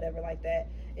lesbian or whatever like that,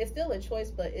 it's still a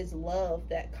choice, but it's love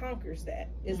that conquers that.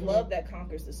 It's love that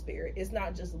conquers the spirit. It's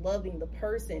not just loving the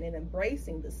person and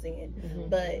embracing the sin.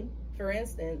 But for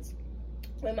instance,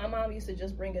 when my mom used to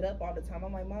just bring it up all the time,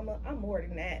 I'm like, Mama, I'm more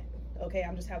than that. Okay,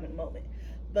 I'm just having a moment.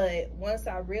 But once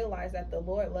I realized that the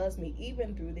Lord loves me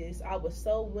even through this, I was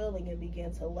so willing and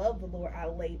began to love the Lord, I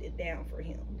laid it down for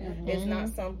him. It's not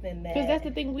something that... Because that's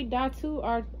the thing, we die to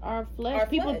our flesh. Our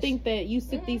People flesh. think that you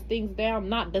sit these things down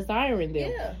not desiring them.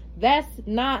 Yeah. That's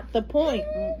not the point.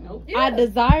 Nope. Yeah. I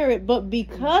desire it, but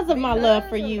because of my love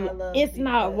for Because of you, my love, it's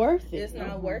not because worth it. It's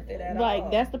not worth it at all. Like,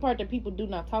 that's the part that people do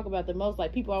not talk about the most.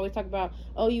 Like, people always talk about,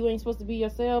 oh, you ain't supposed to be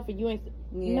yourself, and you ain't...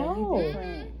 No.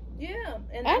 Yeah.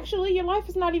 And Actually, your life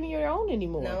is not even your own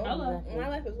anymore. no, Hello. my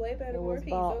life is way better, It more was peace,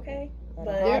 bought. okay? At a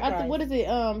But high There, price. what is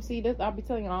it? See, this, I'll be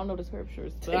telling you, I don't know the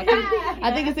scriptures, but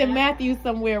I think it's in Matthew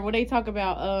somewhere where they talk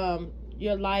about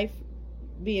your life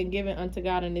being given unto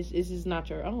God, and it's just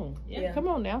not your own. Yeah. Come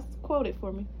on now, quote it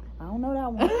for me. I don't know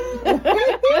that one.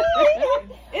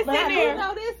 It's But in I do there.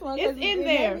 know this one. It's 'cause in it made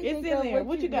there. me It's think in of there.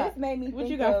 What you got? This made me What think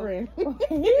you got, of friend?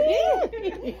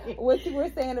 what you were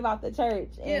saying about the church,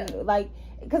 and Yeah. like,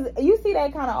 because you see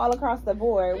that kind of all across the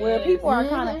board where Yes. people are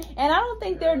kind of, and I don't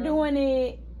think they're Yeah. doing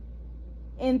it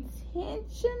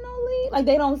intentionally. Like,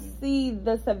 they don't see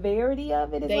the severity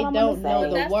of it. Is They what I'm don't gonna know say.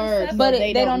 the That's word, the so But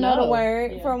they don't know the know.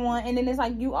 word Yeah. for one, and then it's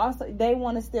like they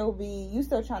want to still be, you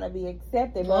still trying to be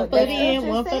accepted. One But foot the in, scripture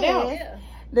one foot out. says- yeah.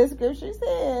 The scripture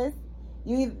says,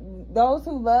 you those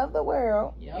who love the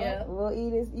world Yep. will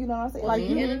eat it. You know what I'm saying? Well, Like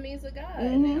the you, enemies of God.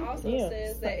 And it also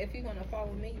says that if you're going to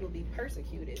follow me, you will be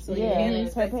persecuted. So you can't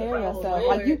expect to prepare follow yourself. the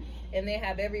Lord Like you, and then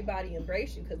have everybody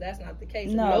embrace you, because that's not the case.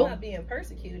 No. If you're not being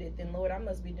persecuted, then Lord, I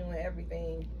must be doing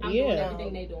everything. I'm doing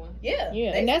everything they doing. Yeah.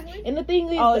 And the thing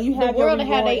is, you have the world your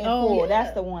have reward their in own. full.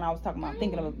 That's the one I was talking about.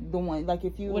 Thinking of the one like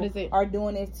if you What is it? are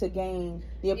doing it to gain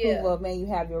the approval of man, you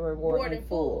have your reward in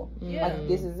full. Yeah. Like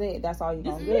this is it. That's all you're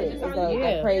gonna This get. is Is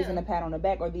it. a praise and a pat on the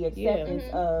back, or the acceptance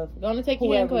of Gonna take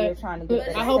your hand whoever you're clap. trying to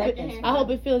get. I hope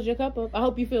it fills your cup up. I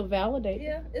hope you feel validated.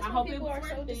 Yeah, it's I when hope people it are was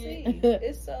so worth it. deceived.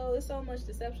 It's so much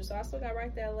deception. So I still got to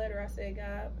write that letter. I said,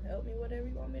 God, help me, whatever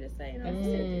you want me to say, and I'm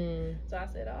send it. So I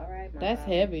said, all right, That's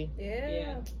Father. heavy.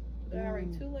 Yeah. I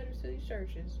write 2 letters to these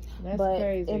churches. That's but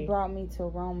crazy. it brought me to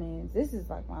Romans. This is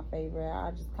like my favorite.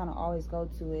 I just kind of always go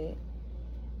to it.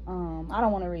 I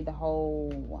don't want to read the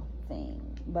whole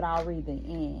thing, but I'll read the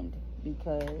end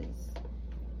because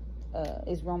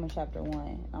it's Romans chapter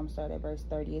 1. I'm starting at verse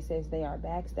 30. It says, they are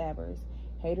backstabbers,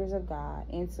 haters of God,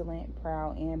 insolent,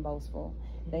 proud, and boastful.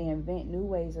 They invent new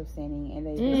ways of sinning, and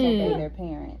they disobey their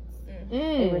parents.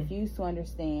 They refuse to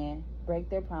understand, break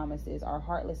their promises, are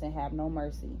heartless, and have no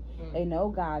mercy. They know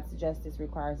God's justice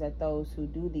requires that those who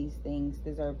do these things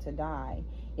deserve to die,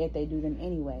 yet they do them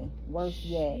anyway. Worse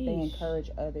yet, they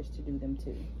encourage others to do them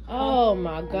too. Oh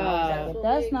my God!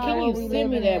 That's not Can what you we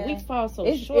send me living that? in. We fall so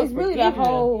It's short. it's really the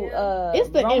whole. It's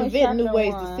the Romans invent new chapter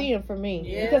ways 1. to sin for me,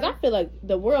 Yeah. because I feel like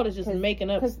the world is just making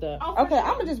up stuff. Okay,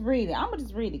 I'm gonna just read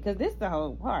it because this is the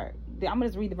whole part. I'm gonna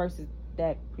just read the verses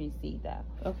that precede that.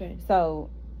 Okay. So,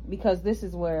 because this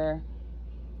is where.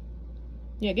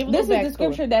 Yeah, give a This little is the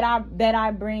scripture that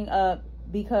I bring up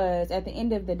because at the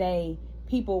end of the day,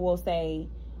 people will say,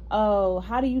 "Oh,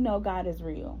 how do you know God is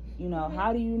real? You know,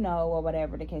 how do you know?" or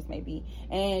whatever the case may be.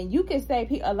 And you could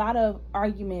say a lot of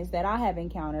arguments that I have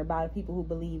encountered by people who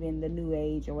believe in the New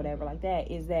Age or whatever like that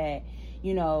is that,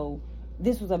 you know,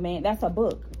 this was that's a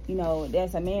book. You know,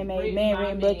 that's a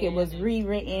man-written book. It was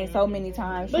rewritten so many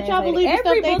times. But y'all believe the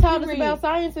stuff they taught us about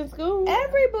science in school?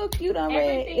 Every book you done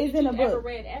read is in a book.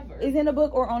 Is in a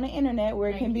book or on the internet where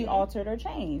it can be altered or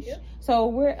changed. Yep. So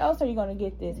where else are you going to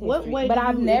get this history? What way but do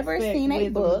I've you never expect seen a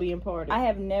wisdom book. to be imparted? I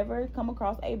have never come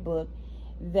across a book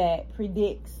that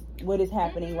predicts what is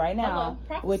happening right now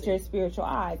with your spiritual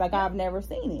eyes. Like, I've never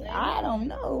seen it. I don't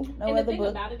know no and other the thing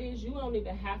book. about it is, you don't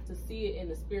even have to see it in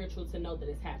the spiritual to know that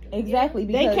it's happening. Exactly.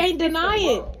 They can't deny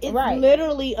it. It's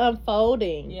literally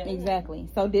unfolding. Yeah. Exactly.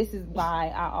 So this is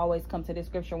why I always come to this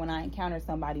scripture when I encounter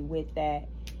somebody with that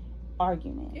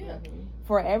argument. Yeah.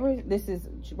 This is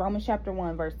Romans chapter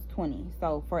 1 verse 20.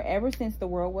 So forever since the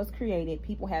world was created,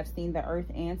 people have seen the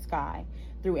earth and sky.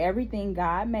 Through everything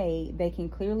God made, they can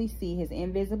clearly see his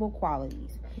invisible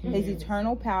qualities, his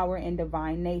eternal power and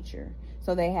divine nature.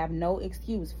 So they have no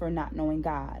excuse for not knowing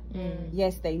God.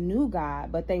 Yes, they knew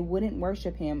God, but they wouldn't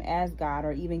worship him as God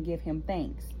or even give him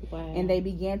thanks. Wow. And they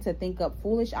began to think up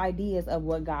foolish ideas of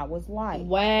what God was like.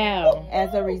 Wow.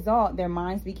 As a result, their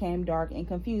minds became dark and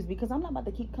confused, because I'm not about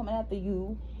to keep coming after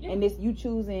you and this you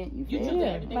choosing. You choose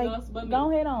everything else but me.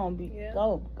 Go ahead on.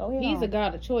 Go ahead. He's a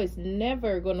God of choice,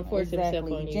 never going to force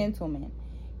himself on you. Gentlemen.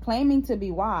 Claiming to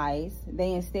be wise,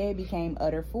 they instead became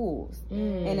utter fools.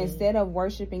 And instead of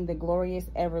worshiping the glorious,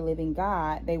 ever-living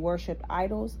God, they worshipped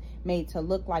idols made to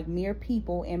look like mere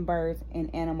people and birds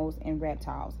and animals and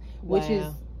reptiles. Which is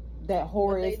that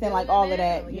Horus and like all of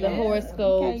that. The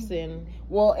horoscopes and...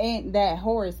 Well, and that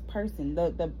Horus person,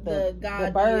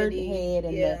 the bird head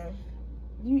and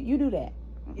you do that.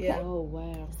 Okay. Yeah. Oh,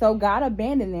 wow. So God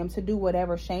abandoned them to do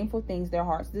whatever shameful things their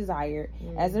hearts desired.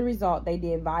 As a result, they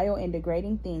did vile and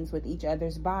degrading things with each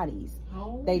other's bodies.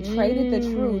 They traded the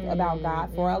truth about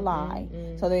God for a lie.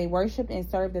 So they worshiped and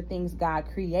served the things God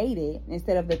created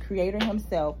instead of the Creator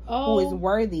himself, who is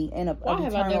worthy of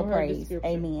eternal praise.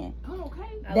 Amen.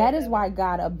 That is why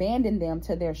God abandoned them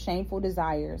to their shameful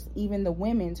desires. Even the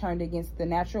women turned against the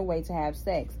natural way to have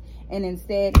sex and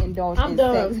instead indulged in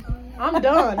sex. I'm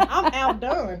done. I'm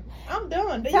outdone. I'm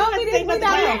done. Tell me this. We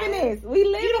not living this. We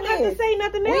living this. You don't have to say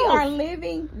nothing else. We are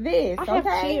living this. I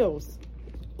have chills.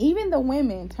 Even the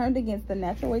women turned against the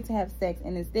natural way to have sex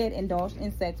and instead indulged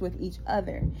in sex with each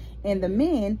other. And the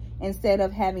men, instead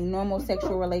of having normal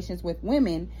sexual relations with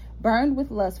women, burned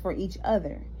with lust for each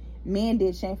other. Men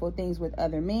did shameful things with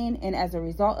other men, and as a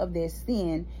result of their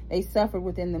sin, they suffered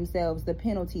within themselves the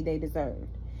penalty they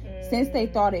deserved. Since they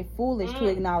thought it foolish to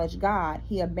acknowledge God,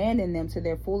 he abandoned them to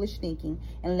their foolish thinking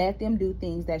and let them do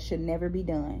things that should never be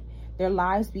done. Their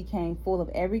lives became full of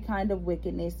every kind of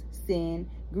wickedness, sin,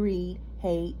 greed,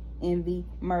 hate, envy,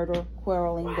 murder,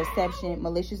 quarreling, deception,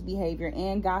 malicious behavior,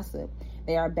 and gossip.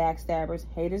 They are backstabbers,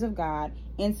 haters of God,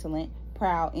 insolent,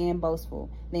 proud, and boastful.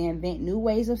 They invent new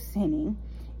ways of sinning,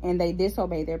 and they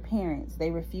disobey their parents.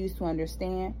 They refuse to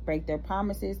understand, break their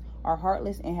promises, are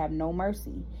heartless, and have no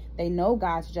mercy. They know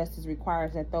God's justice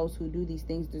requires that those who do these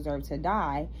things deserve to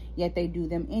die, yet they do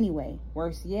them anyway.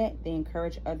 Worse yet, they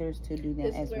encourage others to do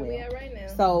them as well. We are right now.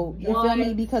 So, you feel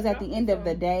me? Because at the end of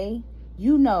the day,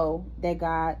 you know that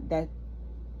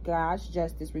God's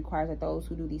justice requires that those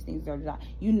who do these things deserve to die.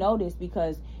 You know this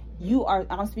because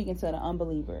I'm speaking to the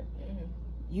unbeliever.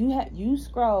 You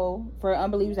scroll, for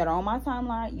unbelievers that are on my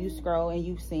timeline, you scroll and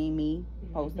you've seen me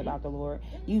post about the Lord.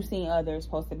 You've seen others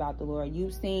post about the Lord.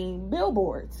 You've seen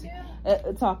billboards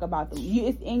talk about the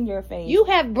Lord. It's in your face. You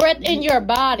have breath in your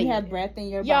body. You have breath in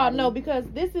your body. Y'all know, because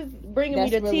this is bringing me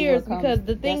to tears, because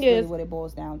the thing is, really what it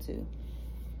boils down to.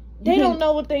 They don't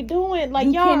know what they're doing.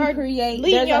 Like, y'all are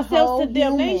leading yourselves to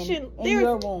damnation. In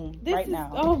your womb right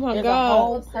now. Oh my there's God. a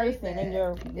whole person in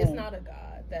your womb. It's not a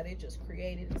God that it just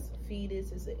created. It's a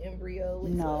fetus. It's an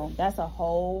embryo. That's a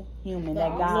whole human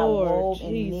that God wove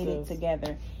and knitted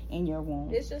together in your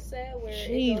womb. It's just sad where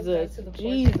it goes back to the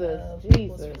portion of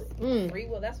people's free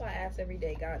will. That's why I ask every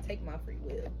day, God, take my free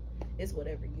will. It's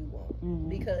whatever you want.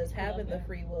 Because having the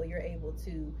free will, you're able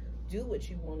to do what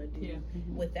you want to do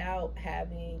without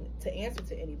having to answer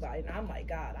to anybody. And I'm like,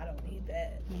 God, I don't need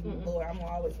that. Lord, I'm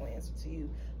always going to answer to you.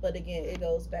 But again, it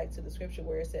goes back to the scripture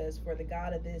where it says, for the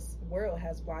God of this world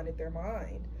has blinded their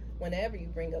mind. Whenever you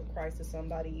bring up Christ to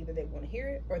somebody, either they want to hear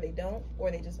it or they don't,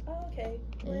 or they just, oh, okay,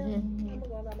 well, I'm going to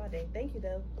go about my day. Thank you,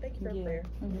 though. Thank you for prayer.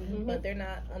 But they're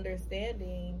not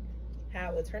understanding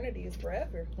how eternity is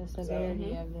forever. That's the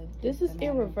reality of this is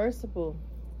irreversible.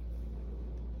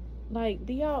 Like,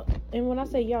 do y'all, and when I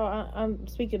say y'all, I'm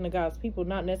speaking to God's people,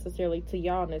 not necessarily to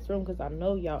y'all in this room, because I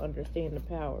know y'all understand the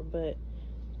power, but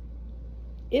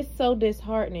it's so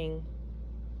disheartening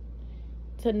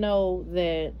to know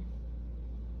that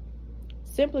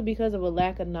simply because of a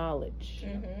lack of knowledge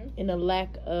and a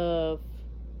lack of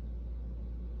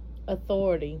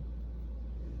authority,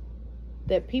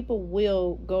 that people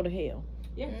will go to hell.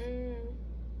 Yes.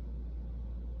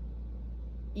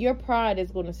 Your pride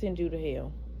is going to send you to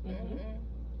hell.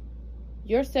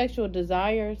 Your sexual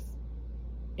desires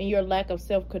and your lack of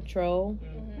self-control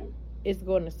is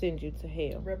going to send you to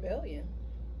hell. Rebellion.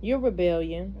 Your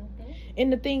rebellion.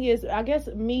 And the thing is, I guess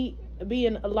me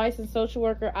being a licensed social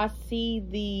worker, I see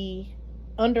the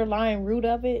underlying root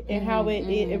of it and how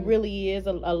it really is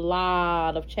a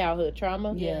lot of childhood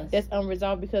trauma that's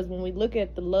unresolved. Because when we look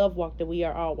at the love walk that we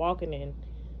are all walking in,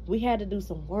 we had to do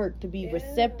some work to be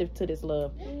receptive to this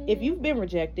love. If you've been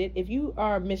rejected, if you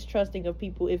are mistrusting of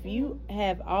people, if you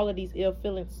have all of these ill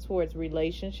feelings towards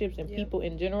relationships and people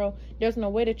in general, there's no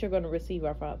way that you're going to receive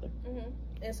our Father.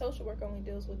 And social work only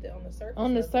deals with it on the surface.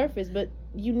 On the surface, but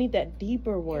you need that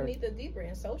deeper work. You need the deeper.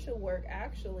 And social work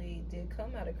actually did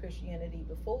come out of Christianity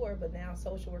before, but now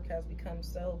social work has become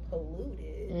so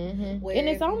polluted. And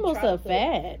it's almost a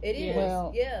fad. It is.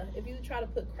 Well, if you try to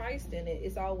put Christ in it,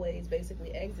 it's always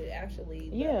basically exit.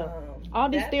 Actually, all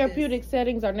these therapeutic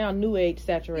settings are now New Age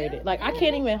saturated. Like, I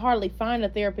can't even hardly find a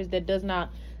therapist that does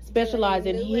not specialize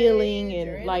in healing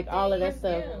and like all of that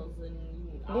stuff.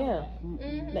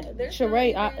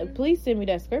 Sheree, please send me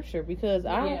that scripture, because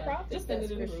just send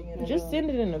it in the group. Just send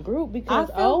it in the group, because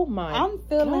I'm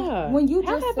feeling God. When you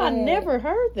just I never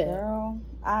heard that, girl.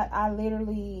 I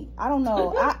literally, I don't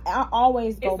know. I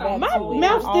always go back. My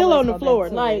mouth's still on the floor.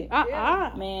 Like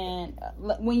man,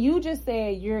 when you just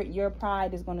said your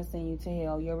pride is going to send you to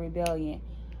hell, your rebellion.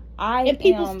 And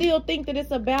people still think that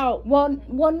it's about no,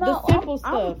 the simple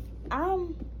stuff.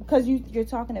 Because you're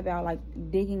talking about like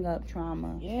digging up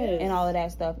trauma and all of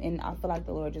that stuff, and I feel like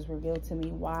the Lord just revealed to me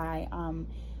why I'm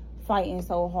fighting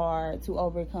so hard to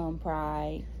overcome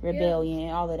pride, rebellion,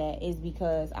 and all of that is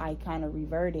because I kind of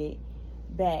reverted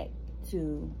back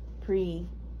to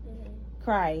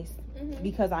pre-Christ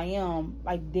because I am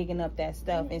like digging up that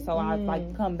stuff, and so I've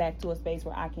like come back to a space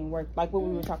where I can work, like what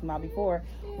we were talking about before,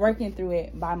 working through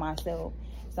it by myself.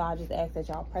 So I just ask that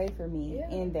y'all pray for me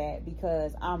in that,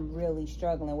 because I'm really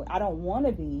struggling with, I don't want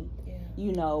to be,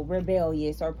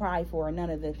 rebellious or prideful or none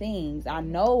of the things. I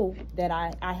know that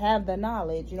I have the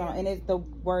knowledge, and it's, the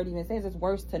word even says it's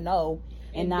worse to know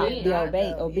and not be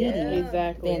obedient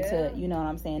than to, you know what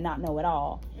I'm saying, not know it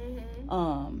all.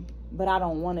 But I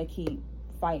don't want to keep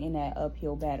fighting that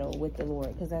uphill battle with the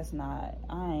Lord, because that's not,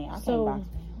 I can't box down.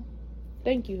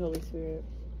 Thank you, Holy Spirit,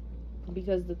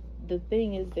 because the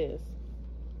thing is this.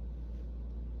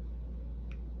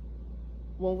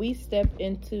 When we step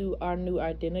into our new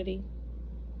identity,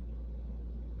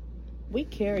 we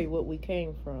carry what we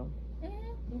came from.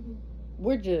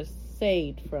 we're just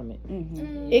saved from it.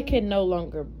 Mm-hmm. It can no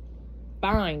longer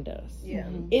bind us. Yeah.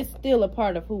 It's still a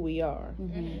part of who we are.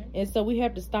 Mm-hmm. And so we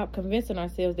have to stop convincing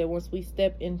ourselves that once we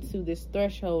step into this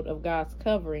threshold of God's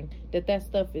covering, that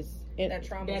stuff is That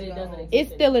trauma that it doesn't exist.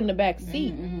 it's still in the back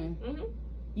seat. Mm-hmm.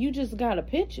 You just gotta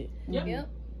pitch it. Yep.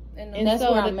 And That's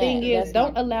so where the I'm thing at. is,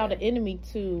 don't allow the enemy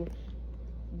to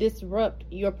disrupt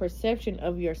your perception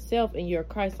of yourself and your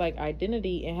Christ-like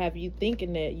identity and have you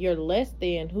thinking that you're less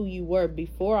than who you were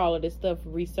before all of this stuff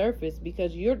resurfaced,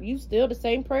 because you still the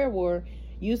same prayer warrior.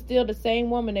 You still the same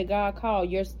woman that God called.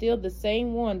 You're still the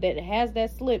same one that has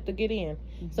that slip to get in.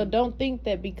 So don't think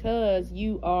that because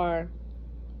you are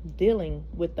dealing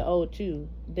with the old you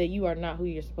that you are not who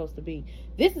you're supposed to be.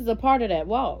 This is a part of that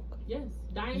walk. Yes.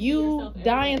 You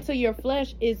dying to your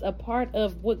flesh is a part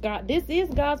of what God, this is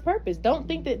God's purpose. Don't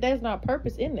think that there's not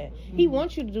purpose in that. He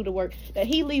wants you to do the work, that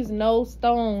he leaves no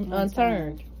stone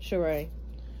unturned. Sheree.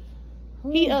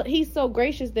 He's so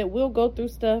gracious that we'll go through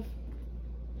stuff,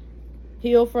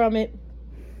 heal from it,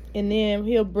 and then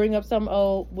he'll bring up something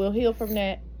old. We'll heal from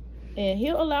that, and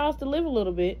he'll allow us to live a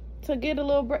little bit, to get a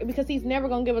little break, because he's never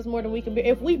gonna give us more than we can bear.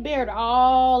 If we bared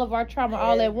all of our trauma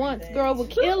all at once, girl, it would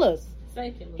kill us.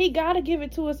 He gotta give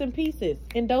it to us in pieces,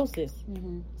 in doses.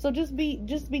 So just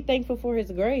be thankful for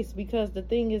his grace, because the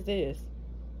thing is this: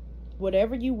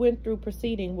 whatever you went through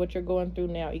preceding what you're going through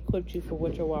now equipped you for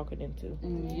what you're walking into.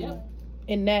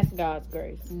 And that's God's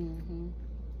grace.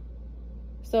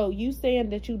 So you saying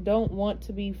that you don't want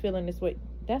to be feeling this way,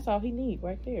 that's all he needs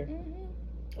right there.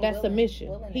 That's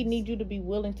submission. He needs you to be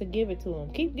willing to give it to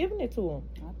him. Keep giving it to him.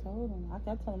 I told him. I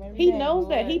tell him every He day, knows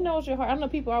Lord. that. He knows your heart. I know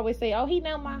people always say, "Oh, he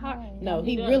knows my heart." No,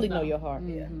 he does really know. know your heart.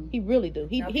 Yeah. He really do.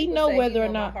 He people know say whether he or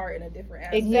know my not. heart in a different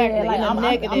aspect. Exactly. Yeah, like, in a I'm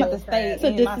negative. about to stay to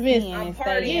in my dismiss. skin I'm and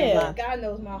partying. stay in my... God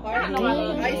knows my heart. I know I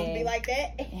love I used to him. be like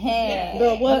that. Yeah.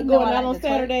 But what You know going I out like on to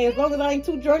Saturday? As long as I ain't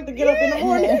too drunk to get up in the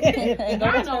morning,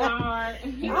 I know my heart.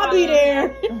 I'll be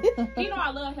there. He know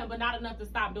I love him, but not enough to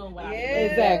stop doing what I do.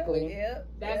 Exactly. Yep.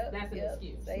 That's an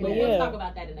excuse. Say But that. we'll talk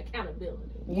about that in accountability.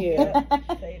 Yeah.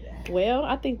 Say that. Well,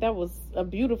 I think that was a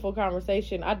beautiful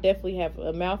conversation. I definitely have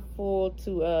a mouthful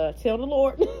to tell the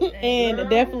Lord, and Girl.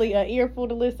 definitely an earful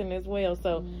to listen as well.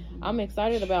 So I'm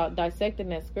excited about dissecting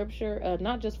that scripture,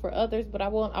 not just for others, but I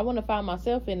want to find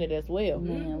myself in it as well.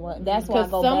 Man, well, that's why I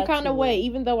Because go some back kind to of way, it.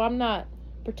 even though I'm not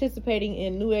participating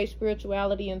in New Age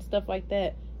spirituality and stuff like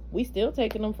that, we still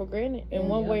taking them for granted in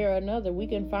one way or another. We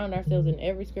can find ourselves in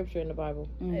every scripture in the Bible.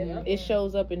 It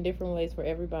shows up in different ways for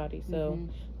everybody. So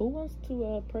who wants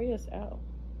to pray us out?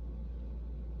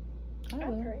 I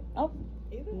will. pray. Oh,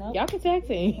 no. Y'all can tag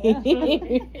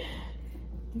team.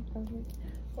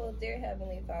 Well, dear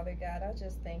Heavenly Father God, I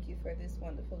just thank you for this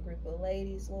wonderful group of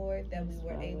ladies, Lord, that we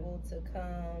were able to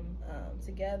come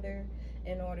together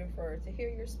in order to hear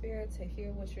your spirit, to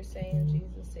hear what you're saying,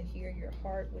 Jesus, to hear your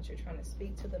heart, what you're trying to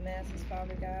speak to the masses,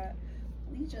 Father God.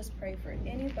 We just pray for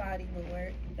anybody,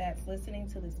 Lord, that's listening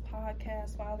to this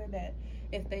podcast, Father, that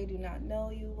if they do not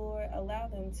know you, Lord, allow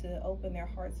them to open their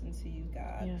hearts into you,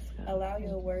 God. Yes, God. Allow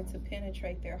your word to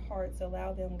penetrate their hearts.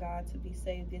 Allow them, God, to be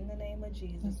saved in the name of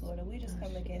Jesus, Lord. And we just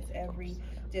come against every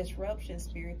disruption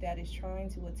spirit that is trying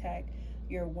to attack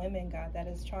your women, God, that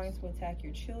is trying to attack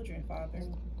your children, Father,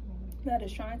 that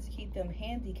is trying to keep them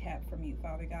handicapped from you,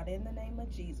 Father God, in the name of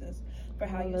Jesus. For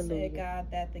how you said, God,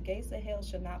 that the gates of hell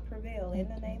shall not prevail in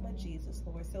the name of Jesus,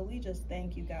 Lord. So we just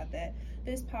thank you, God, that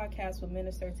this podcast will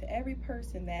minister to every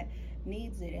person that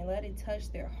needs it, and let it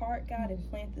touch their heart, God, and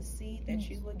plant the seed that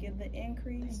you will give the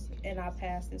increase. And I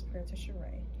pass this prayer to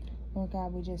Sheree. Lord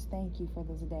God, we just thank you for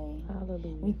this day.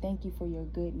 Hallelujah. We thank you for your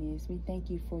goodness. We thank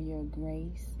you for your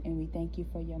grace. And we thank you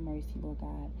for your mercy, Lord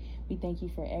God. We thank you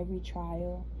for every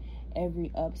trial,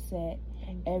 every upset,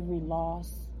 every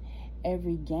loss,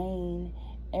 every gain,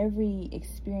 every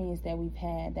experience that we've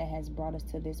had that has brought us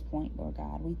to this point, Lord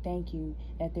God. We thank you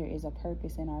that there is a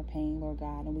purpose in our pain, Lord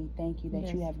God. And we thank you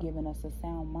that you have given us a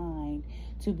sound mind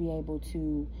to be able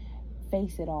to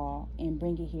face it all and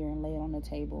bring it here and lay it on the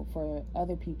table for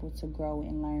other people to grow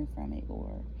and learn from it,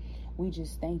 Lord. We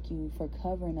just thank you for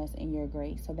covering us in your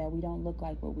grace so that we don't look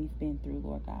like what we've been through,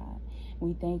 Lord God.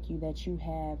 We thank you that you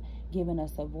have given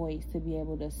us a voice to be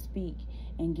able to speak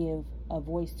and give a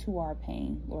voice to our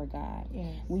pain, Lord God.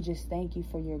 Yes. We just thank you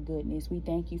for your goodness. We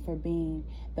thank you for being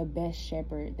the best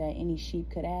shepherd that any sheep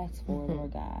could ask for,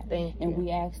 Lord God. Thank and you.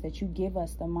 we ask that you give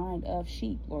us the mind of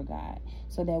sheep, Lord God,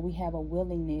 so that we have a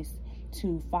willingness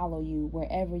to follow you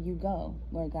wherever you go,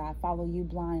 Lord God. Follow you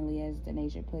blindly, as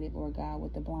Denasia put it, Lord God,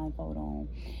 with the blindfold on.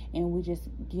 And we just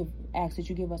ask that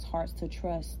you give us hearts to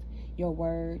trust your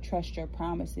word, trust your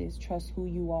promises, trust who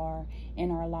you are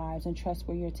in our lives, and trust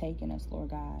where you're taking us, Lord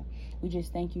God. We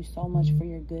just thank you so much for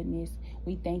your goodness.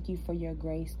 We thank you for your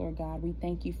grace, Lord God. We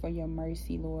thank you for your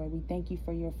mercy, Lord. We thank you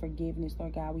for your forgiveness,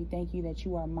 Lord God. We thank you that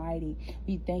you are mighty.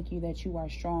 We thank you that you are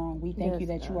strong. We thank you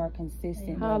that you are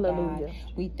consistent, Lord God.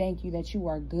 We thank you that you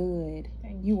are good.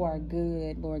 You are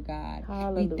good, Lord God.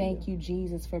 Hallelujah. We thank you,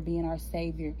 Jesus, for being our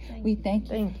Savior. We thank you.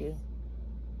 Thank you.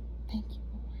 Thank you,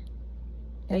 Lord.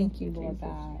 Thank you, Lord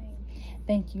God.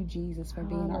 Thank you, Jesus, for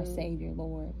being our Savior,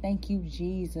 Lord. Thank you,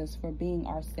 Jesus, for being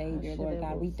our Savior, Lord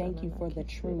God. We thank you for the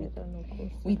truth.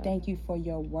 We thank you for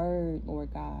your word,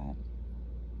 Lord God.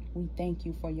 We thank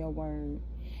you for your word.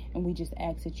 And we just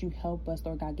ask that you help us,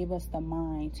 Lord God. Give us the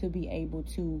mind to be able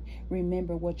to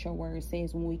remember what your word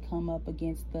says when we come up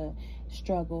against the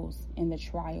struggles and the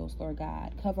trials, Lord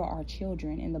God. Cover our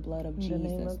children in the blood of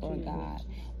Jesus, Lord God.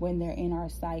 When they're in our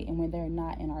sight and when they're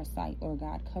not in our sight, Lord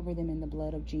God. Cover them in the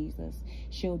blood of Jesus.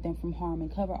 Shield them from harm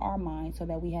and cover our minds so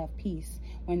that we have peace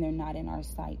when they're not in our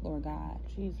sight, Lord God.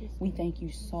 We thank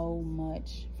you so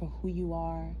much for who you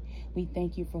are. We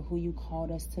thank you for who you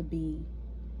called us to be.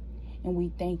 And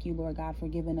we thank you, Lord God, for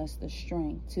giving us the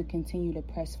strength to continue to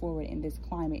press forward in this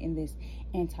climate, in this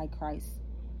antichrist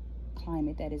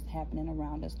climate that is happening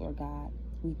around us, Lord God.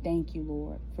 We thank you,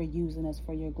 Lord, for using us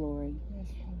for your glory.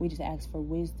 We just ask for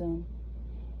wisdom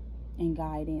and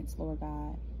guidance, Lord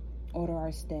God. Order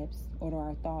our steps, order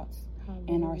our thoughts,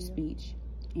 and our speech.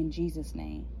 In Jesus'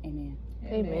 name, amen.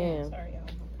 Amen. Sorry,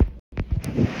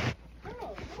 y'all.